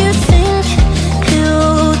know you think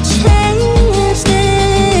he'll change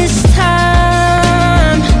this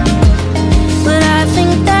time, but I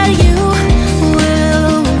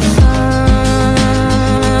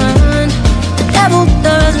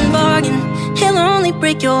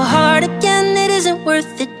break your heart again. It isn't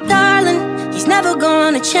worth it, darling. He's never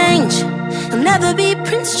gonna change. He'll never be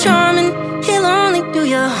Prince Charming. He'll only do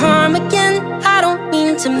you harm again. I don't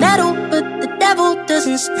mean to meddle, but the devil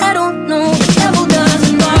doesn't settle. No, the devil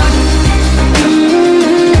doesn't bargain.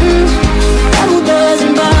 Devil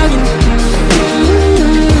doesn't bargain.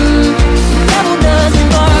 Devil doesn't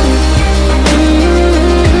bargain.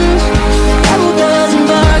 Devil doesn't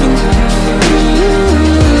bargain.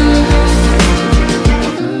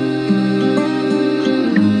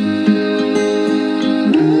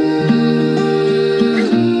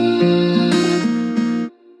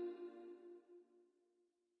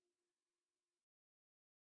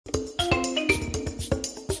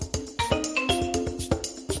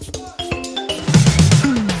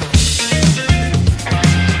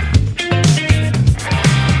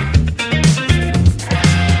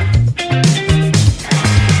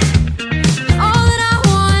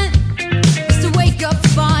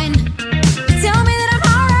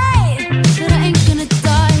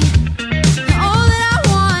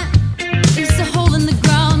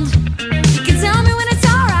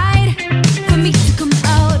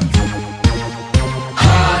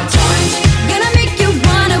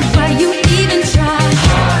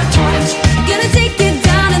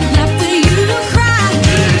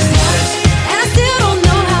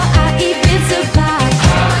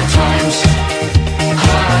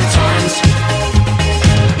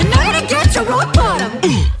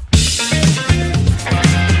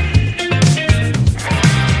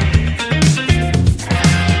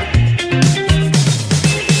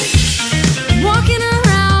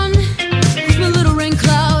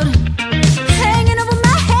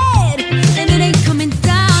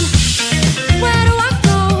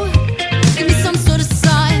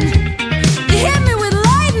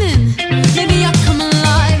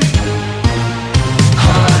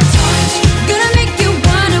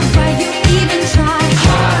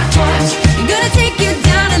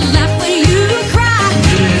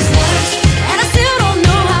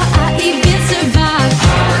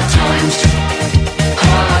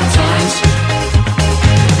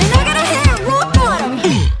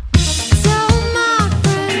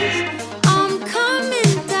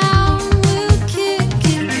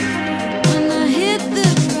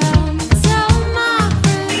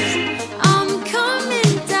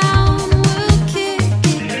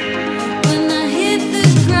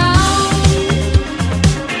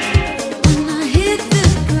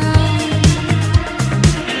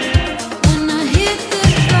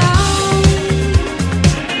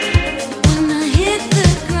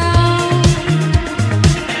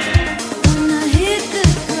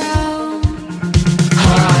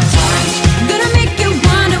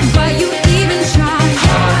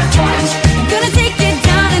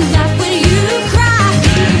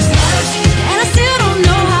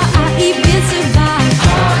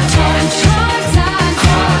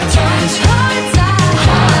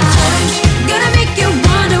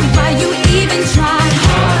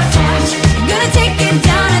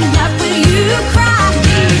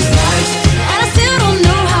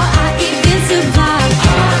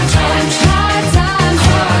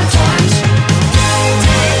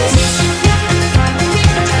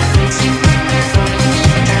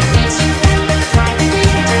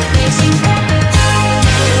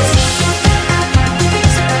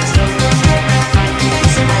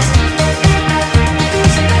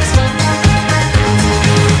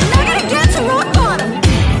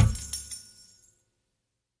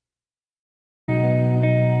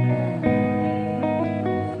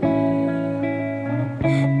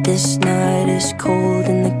 This night is cold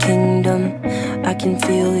in the kingdom. I can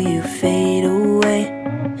feel you fade away.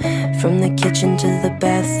 From the kitchen to the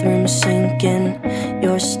bathroom sinking,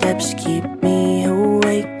 your steps keep me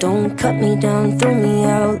awake. Don't cut me down, throw me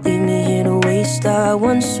out, leave me here to waste. I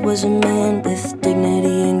once was a man with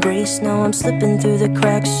dignity and grace. Now I'm slipping through the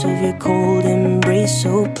cracks of your cold embrace.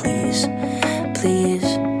 So please, please,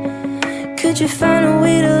 could you find a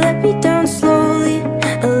way to let me down slowly?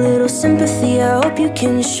 A little sympathy, I hope you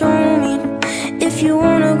can show me. If you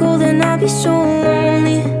wanna go, then I'll be so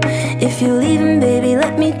lonely. If you're leaving, baby,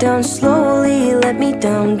 let me down slowly. Let me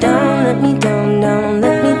down, down, let me down, down,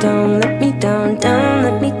 let me down, let me down, down,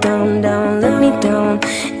 let me down, down, let me down.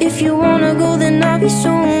 If you wanna go, then I'll be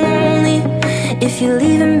so lonely. If you're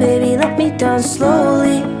leaving, baby, let me down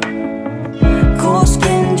slowly. Cold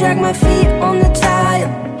skin, drag my feet on the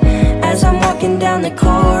tile as I'm walking down the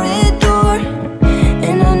corridor.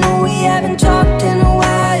 And I know we haven't talked in a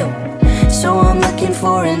while, so I'm looking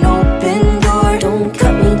for an open door. Don't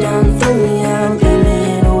cut me down, throw me out, leave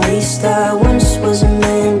me in a waste. I once was a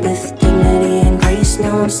man with dignity and grace.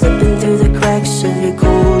 Now I'm slipping through the cracks of your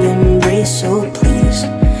cold embrace. So please,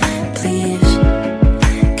 please,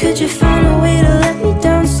 could you find a way to let me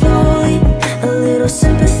down slowly? A little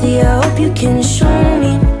sympathy, I hope you can show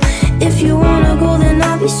me. If you wanna go, then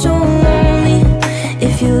I'll be so lonely.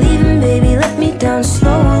 If you're leaving, baby, let me down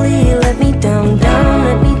slowly. Let me down, down,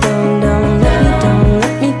 let me down, down, let me down,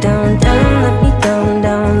 let me down, down, let me down,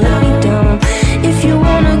 down, let me down. If you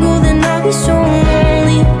wanna go, then I'll be so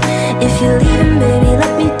lonely. If you're leaving, baby,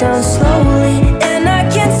 let me down slowly. And I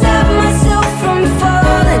can't stop myself from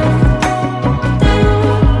falling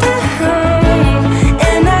down.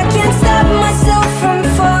 And I can't stop myself from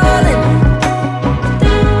falling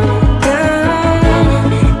down.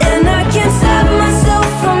 And I can't stop myself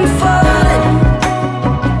from falling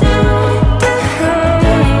down.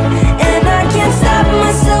 And I can't stop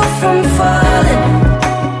myself from falling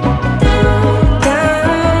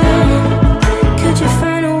down. Could you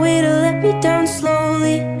find a way to let me down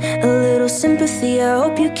slowly? A little sympathy, I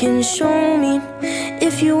hope you can show me.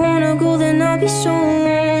 If you wanna go, then I'll be so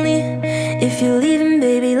lonely. If you're leaving,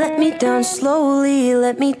 baby, let me down slowly.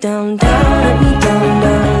 Let me down, down, let me down,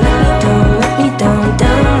 down, let me down, let me down,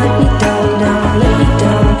 down, let me down, down, let me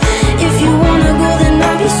down. If you wanna go, then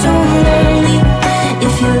I'll be so lonely.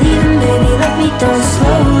 If you're leaving, baby, let me down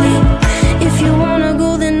slowly. If you wanna go,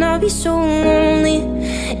 then I'll be so lonely.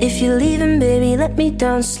 If you're leaving, baby, let me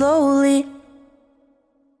down slowly.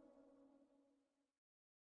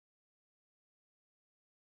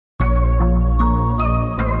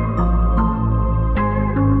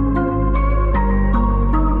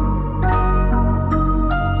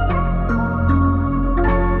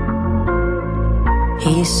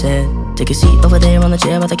 He said, take a seat over there on the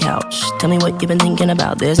chair by the couch. Tell me what you've been thinking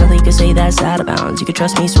about. There's nothing you can say that's out of bounds. You can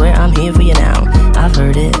trust me, swear I'm here for you now. I've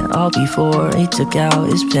heard it all before. He took out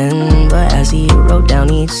his pen, but as he wrote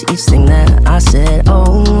down each thing that I said,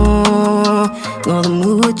 oh, well, the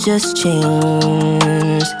mood just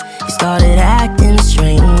changed. He started acting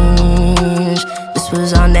strange. This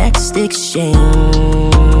was our next exchange.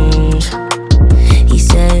 He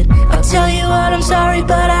said, I'll tell you what, I'm sorry,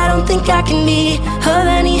 but I don't think I can be of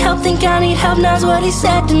any help. Think I need help, now's what he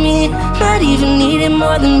said to me. Might even need it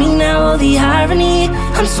more than me now, oh the irony.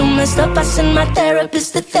 I'm so messed up, I send my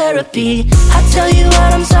therapist to therapy. I tell you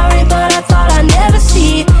what, I'm sorry, but I thought I'd never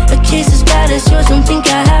see a case as bad as yours, don't think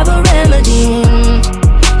I have a remedy.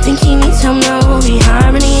 Think he needs help now, oh the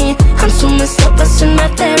irony. I'm so messed up, I send my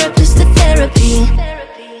therapist to therapy.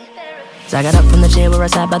 So I got up from the chair where I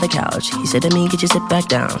sat by the couch. He said to me, could you sit back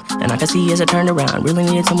down? And I could see as I turned around, really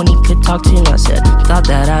needed someone he could talk to. And I said, thought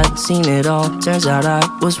that I'd seen it all, turns out I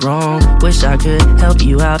was wrong. Wish I could help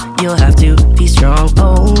you out, you'll have to be strong.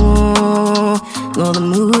 Oh, well the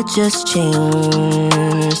mood just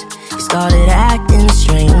changed. He started acting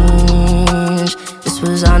strange. This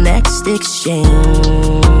was our next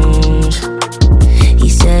exchange. He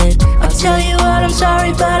said, I'll tell you what, I'm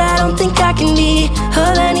sorry, but I don't think I can be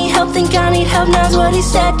of any help. Think I need help, now's what he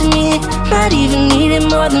said to me. Might even need it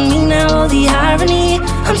more than me now, oh the irony.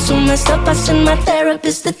 I'm so messed up, I send my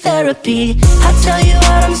therapist to therapy. I tell you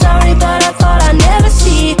what, I'm sorry, but I thought I'd never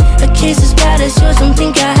see a case as bad as yours, don't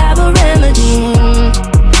think I have a remedy.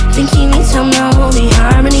 Think he needs help now, oh the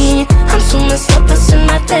irony. I'm so messed up, I send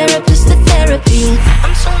my therapist to therapy.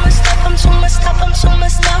 I'm so messed up, I'm so messed up, I'm so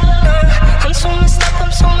messed up. I'm so messed up,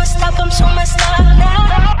 I'm so messed up, I'm so messed up.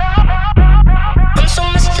 I'm so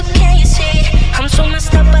messed up, can't you see? I'm so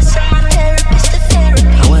messed up, I send my therapist to therapy.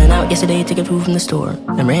 I went out yesterday to get food from the store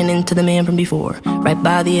and ran into the man from before, right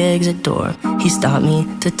by the exit door. He stopped me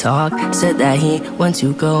to talk, said that he went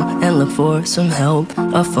to go and look for some help.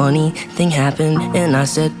 A funny thing happened and I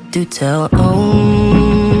said, do tell.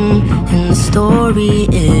 Oh, and the story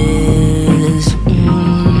is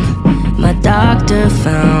my doctor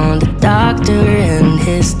found a doctor and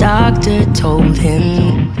his doctor told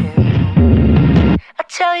him, I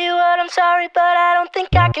tell you what, I'm sorry, but I don't think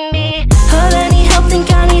I can be of any help.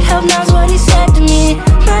 Think I need help, now's what he said to me.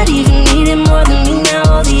 Might even need it more than me now,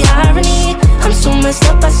 oh the irony. I'm so messed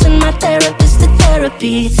up, I send my therapist to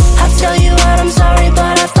therapy. I tell you what, I'm sorry,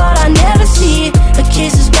 but I thought I'd never see a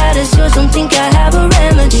case as bad as yours, don't think I have a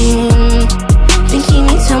remedy. Think he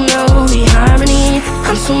needs help now, oh the irony.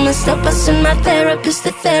 I'm so messed up, I send my therapist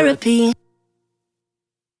to therapy.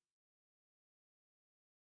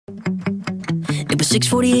 It was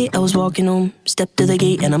 6:48, I was walking home. Stepped to the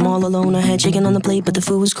gate and I'm all alone. I had chicken on the plate but the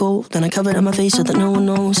food was cold. Then I covered up my face so that no one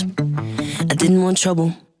knows. I didn't want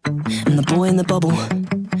trouble, I'm the boy in the bubble.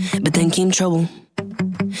 But then came trouble.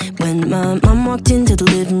 When my mom walked into the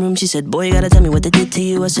living room, she said, boy, you gotta tell me what they did to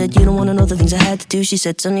you. I said, you don't wanna know the things I had to do. She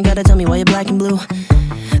said, son, you gotta tell me why you're black and blue.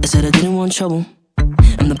 I said I didn't want trouble,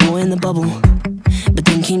 I'm the boy in the bubble, but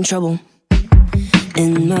then came trouble.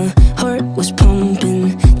 And my heart was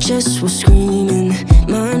pumping, chest was screaming,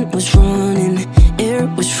 mind was running, air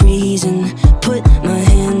was freezing. Put my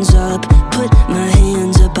hands up, put my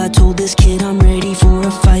hands up. I told this kid I'm ready for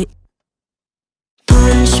a fight.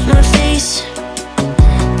 Punch my face,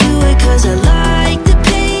 do it 'cause I like the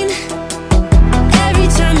pain. Every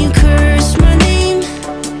time you curse my name,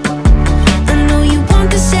 I know you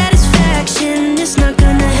want the satisfaction. It's not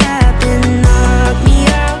gonna happen. Knock me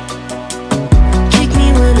out, kick me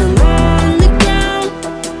when I'm on the ground.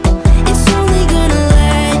 It's only gonna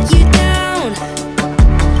let you down.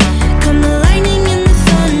 Come the lightning and the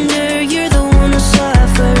thunder, you're the one who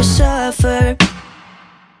suffer.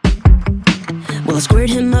 Well, I squared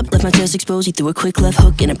him up, left my chest exposed. He threw a quick left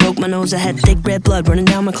hook and it broke my nose. I had thick red blood running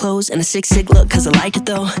down my clothes and a sick look, 'cause I liked it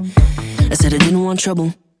though. I said I didn't want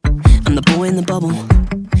trouble, I'm the boy in the bubble,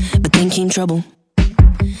 but then came trouble.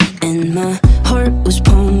 And my heart was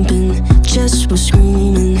pumping, chest was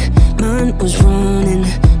screaming, mind was running,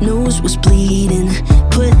 nose was bleeding.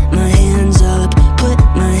 Put my hands up, put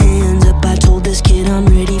my hands up. I told this kid I'm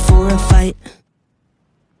ready for a fight.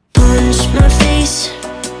 Punch my face,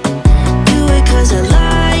 'cause I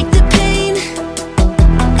like the pain.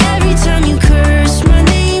 Every time you curse my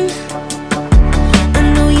name, I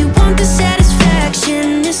know you want the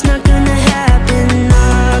satisfaction. It's not gonna happen.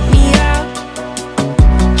 Knock me out,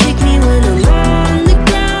 kick me when I'm on the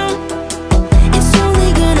ground. It's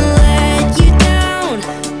only gonna let you down.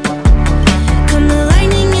 Come the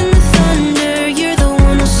lightning and the thunder, you're the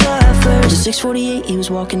one who suffers. At 6:48 he was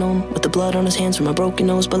walking home with the blood on his hands from a broken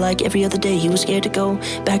nose. But like every other day he was scared to go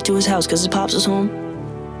back to his house 'cause his pops was home,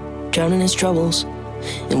 drowning his troubles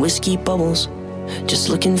in whiskey bubbles, just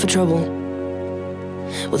looking for trouble.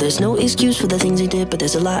 Well, there's no excuse for the things he did, but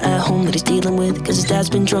there's a lot at home that he's dealing with, 'cause his dad's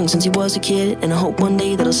been drunk since he was a kid. And I hope one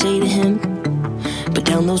day that I'll say to him, put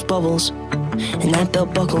down those bubbles and that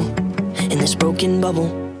belt buckle in this broken bubble.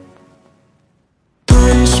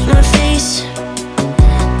 Punch my face,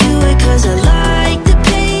 do it 'cause I like the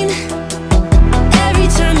pain. Every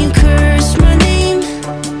time you curse my name,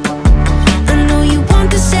 I know you want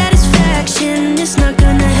the satisfaction. It's not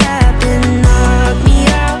gonna happen. Knock me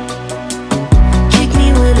out, kick me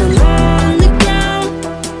when I'm on the ground.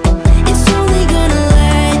 It's only gonna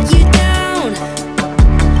let you down.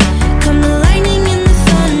 Come the lightning and the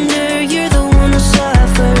thunder, you're the one who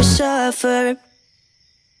suffer.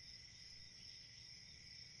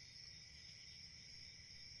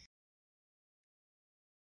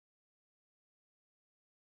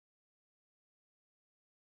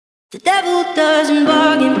 The devil doesn't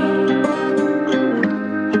bargain.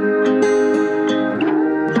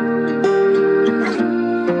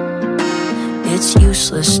 It's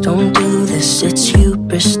useless, don't do this. It's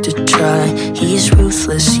hubris to try. He's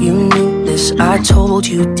ruthless, you knew this. I told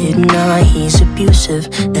you, didn't I? He's abusive,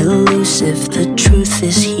 elusive. The truth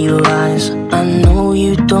is he lies. I know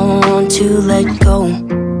you don't want to let go.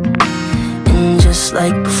 Just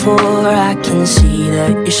like before, I can see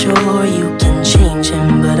that you're sure you can change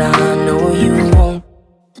him, but I know you won't.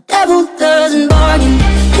 The devil doesn't bargain.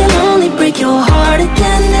 He'll only break your heart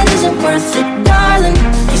again. It isn't worth it, darling.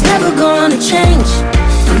 He's never gonna change.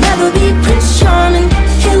 He'll never be Prince Charming.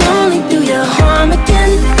 He'll only do you harm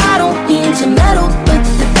again. I don't mean to meddle, but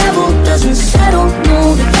the devil doesn't settle. No,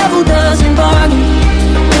 the devil doesn't bargain.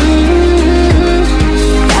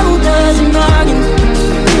 The devil doesn't bargain.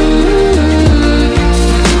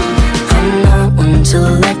 To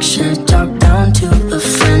lecture, talk down to a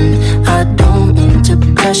friend. I don't mean to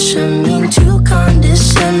pressure, mean to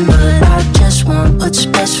condescend, but I just want what's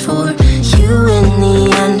best for you in the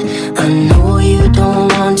end. I know you don't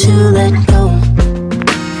want to let go,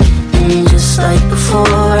 and just like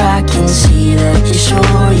before, I can see that you're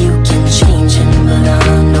sure you can change him, but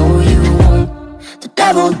I know you won't. The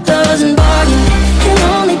devil doesn't bargain. He'll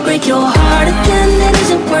only break your heart again. It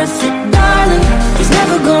isn't worth it, darling. He's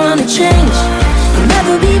never gonna change. He'll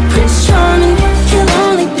never be Prince Charming. He'll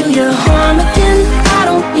only do you harm again. I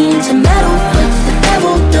don't mean to meddle, but the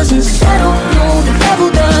devil doesn't settle. No, the devil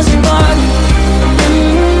doesn't bargain.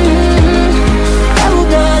 The devil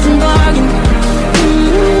doesn't bargain.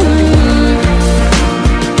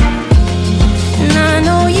 And I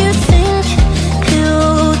know you think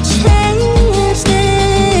he'll change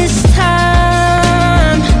this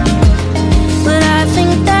time, but I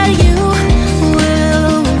think that you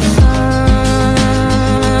will find.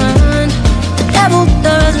 The devil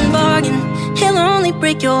doesn't bargain. He'll only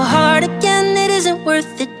break your heart again. It isn't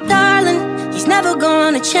worth it, darling. He's never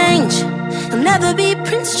gonna change. He'll never be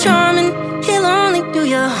Prince Charming. He'll only do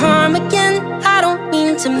you harm again. I don't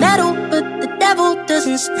mean to meddle, but the devil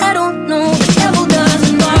doesn't settle. No, the devil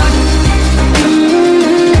doesn't bargain.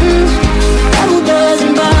 Devil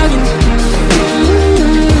doesn't bargain.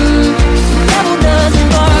 Devil doesn't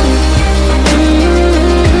bargain.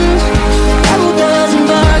 Devil doesn't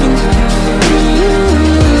bargain.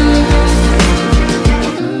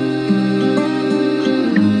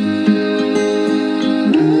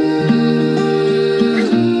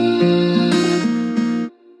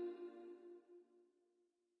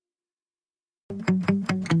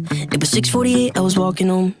 It was 6:48, I was walking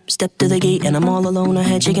home. Stepped to the gate and I'm all alone. I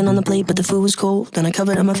had chicken on the plate, but the food was cold. Then I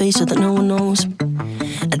covered up my face so that no one knows.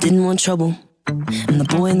 I didn't want trouble, I'm the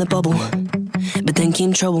boy in the bubble. But then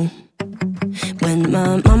came trouble. When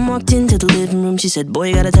my mom walked into the living room, she said, boy,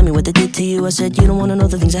 you gotta tell me what they did to you. I said, you don't wanna know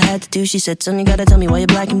the things I had to do. She said, son, you gotta tell me why you're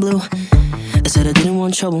black and blue. I said, I didn't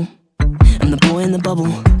want trouble, I'm the boy in the bubble.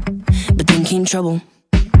 But then came trouble.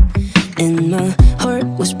 And my heart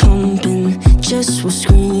was pumping, chest was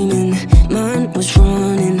screaming, mind was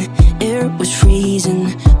running, air was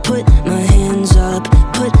freezing. Put my hands up,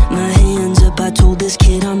 put my hands up. I told this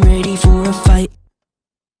kid I'm ready for a fight.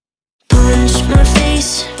 Punch my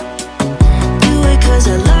face, do it cause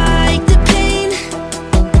I like the pain.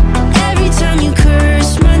 Every time you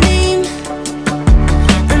curse my name,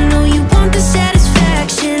 I know you want the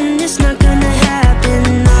satisfaction. It's not gonna happen.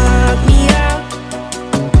 Knock me out,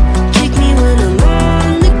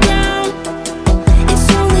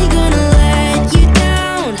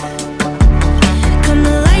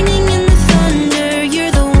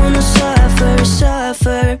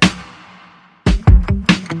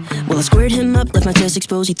 well, I squared him up, left my chest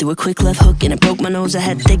exposed. He threw a quick left hook and it broke my nose. I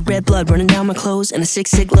had thick red blood running down my clothes and a sick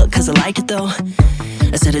look cause I like it though.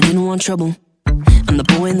 I said I didn't want trouble, I'm the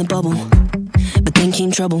boy in the bubble. But then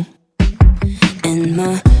came trouble. And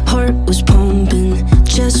my heart was pumping,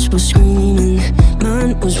 chest was screaming,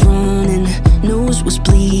 mind was running, nose was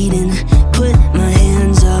bleeding. Put my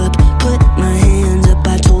hands up, put my hands up.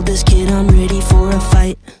 I told this kid I'm ready for a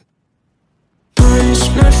fight. Punch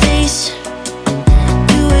my face,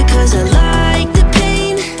 do it cause I like the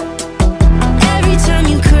pain. Every time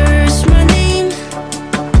you curse my name,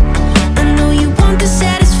 I know you want the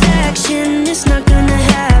satisfaction. It's not gonna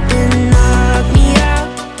happen. Knock me out,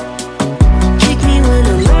 kick me when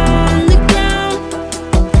I'm on the ground.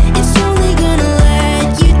 It's only gonna let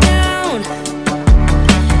you down.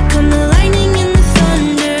 Come the lightning and the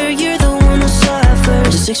thunder, you're the one who suffers.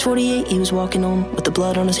 It was 6:48, he was walking home with the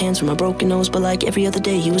blood on his hands from a broken nose. But like every other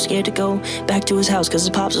day, he was scared to go back to his house cause his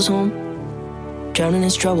pops was home, drowning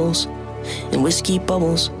his troubles in whiskey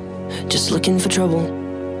bubbles, just looking for trouble.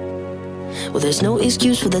 Well, there's no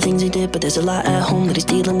excuse for the things he did, but there's a lot at home that he's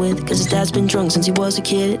dealing with. Cause his dad's been drunk since he was a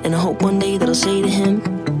kid, and I hope one day that I'll say to him,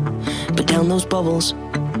 put down those bubbles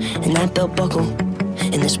and that belt buckle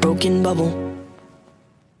in this broken bubble.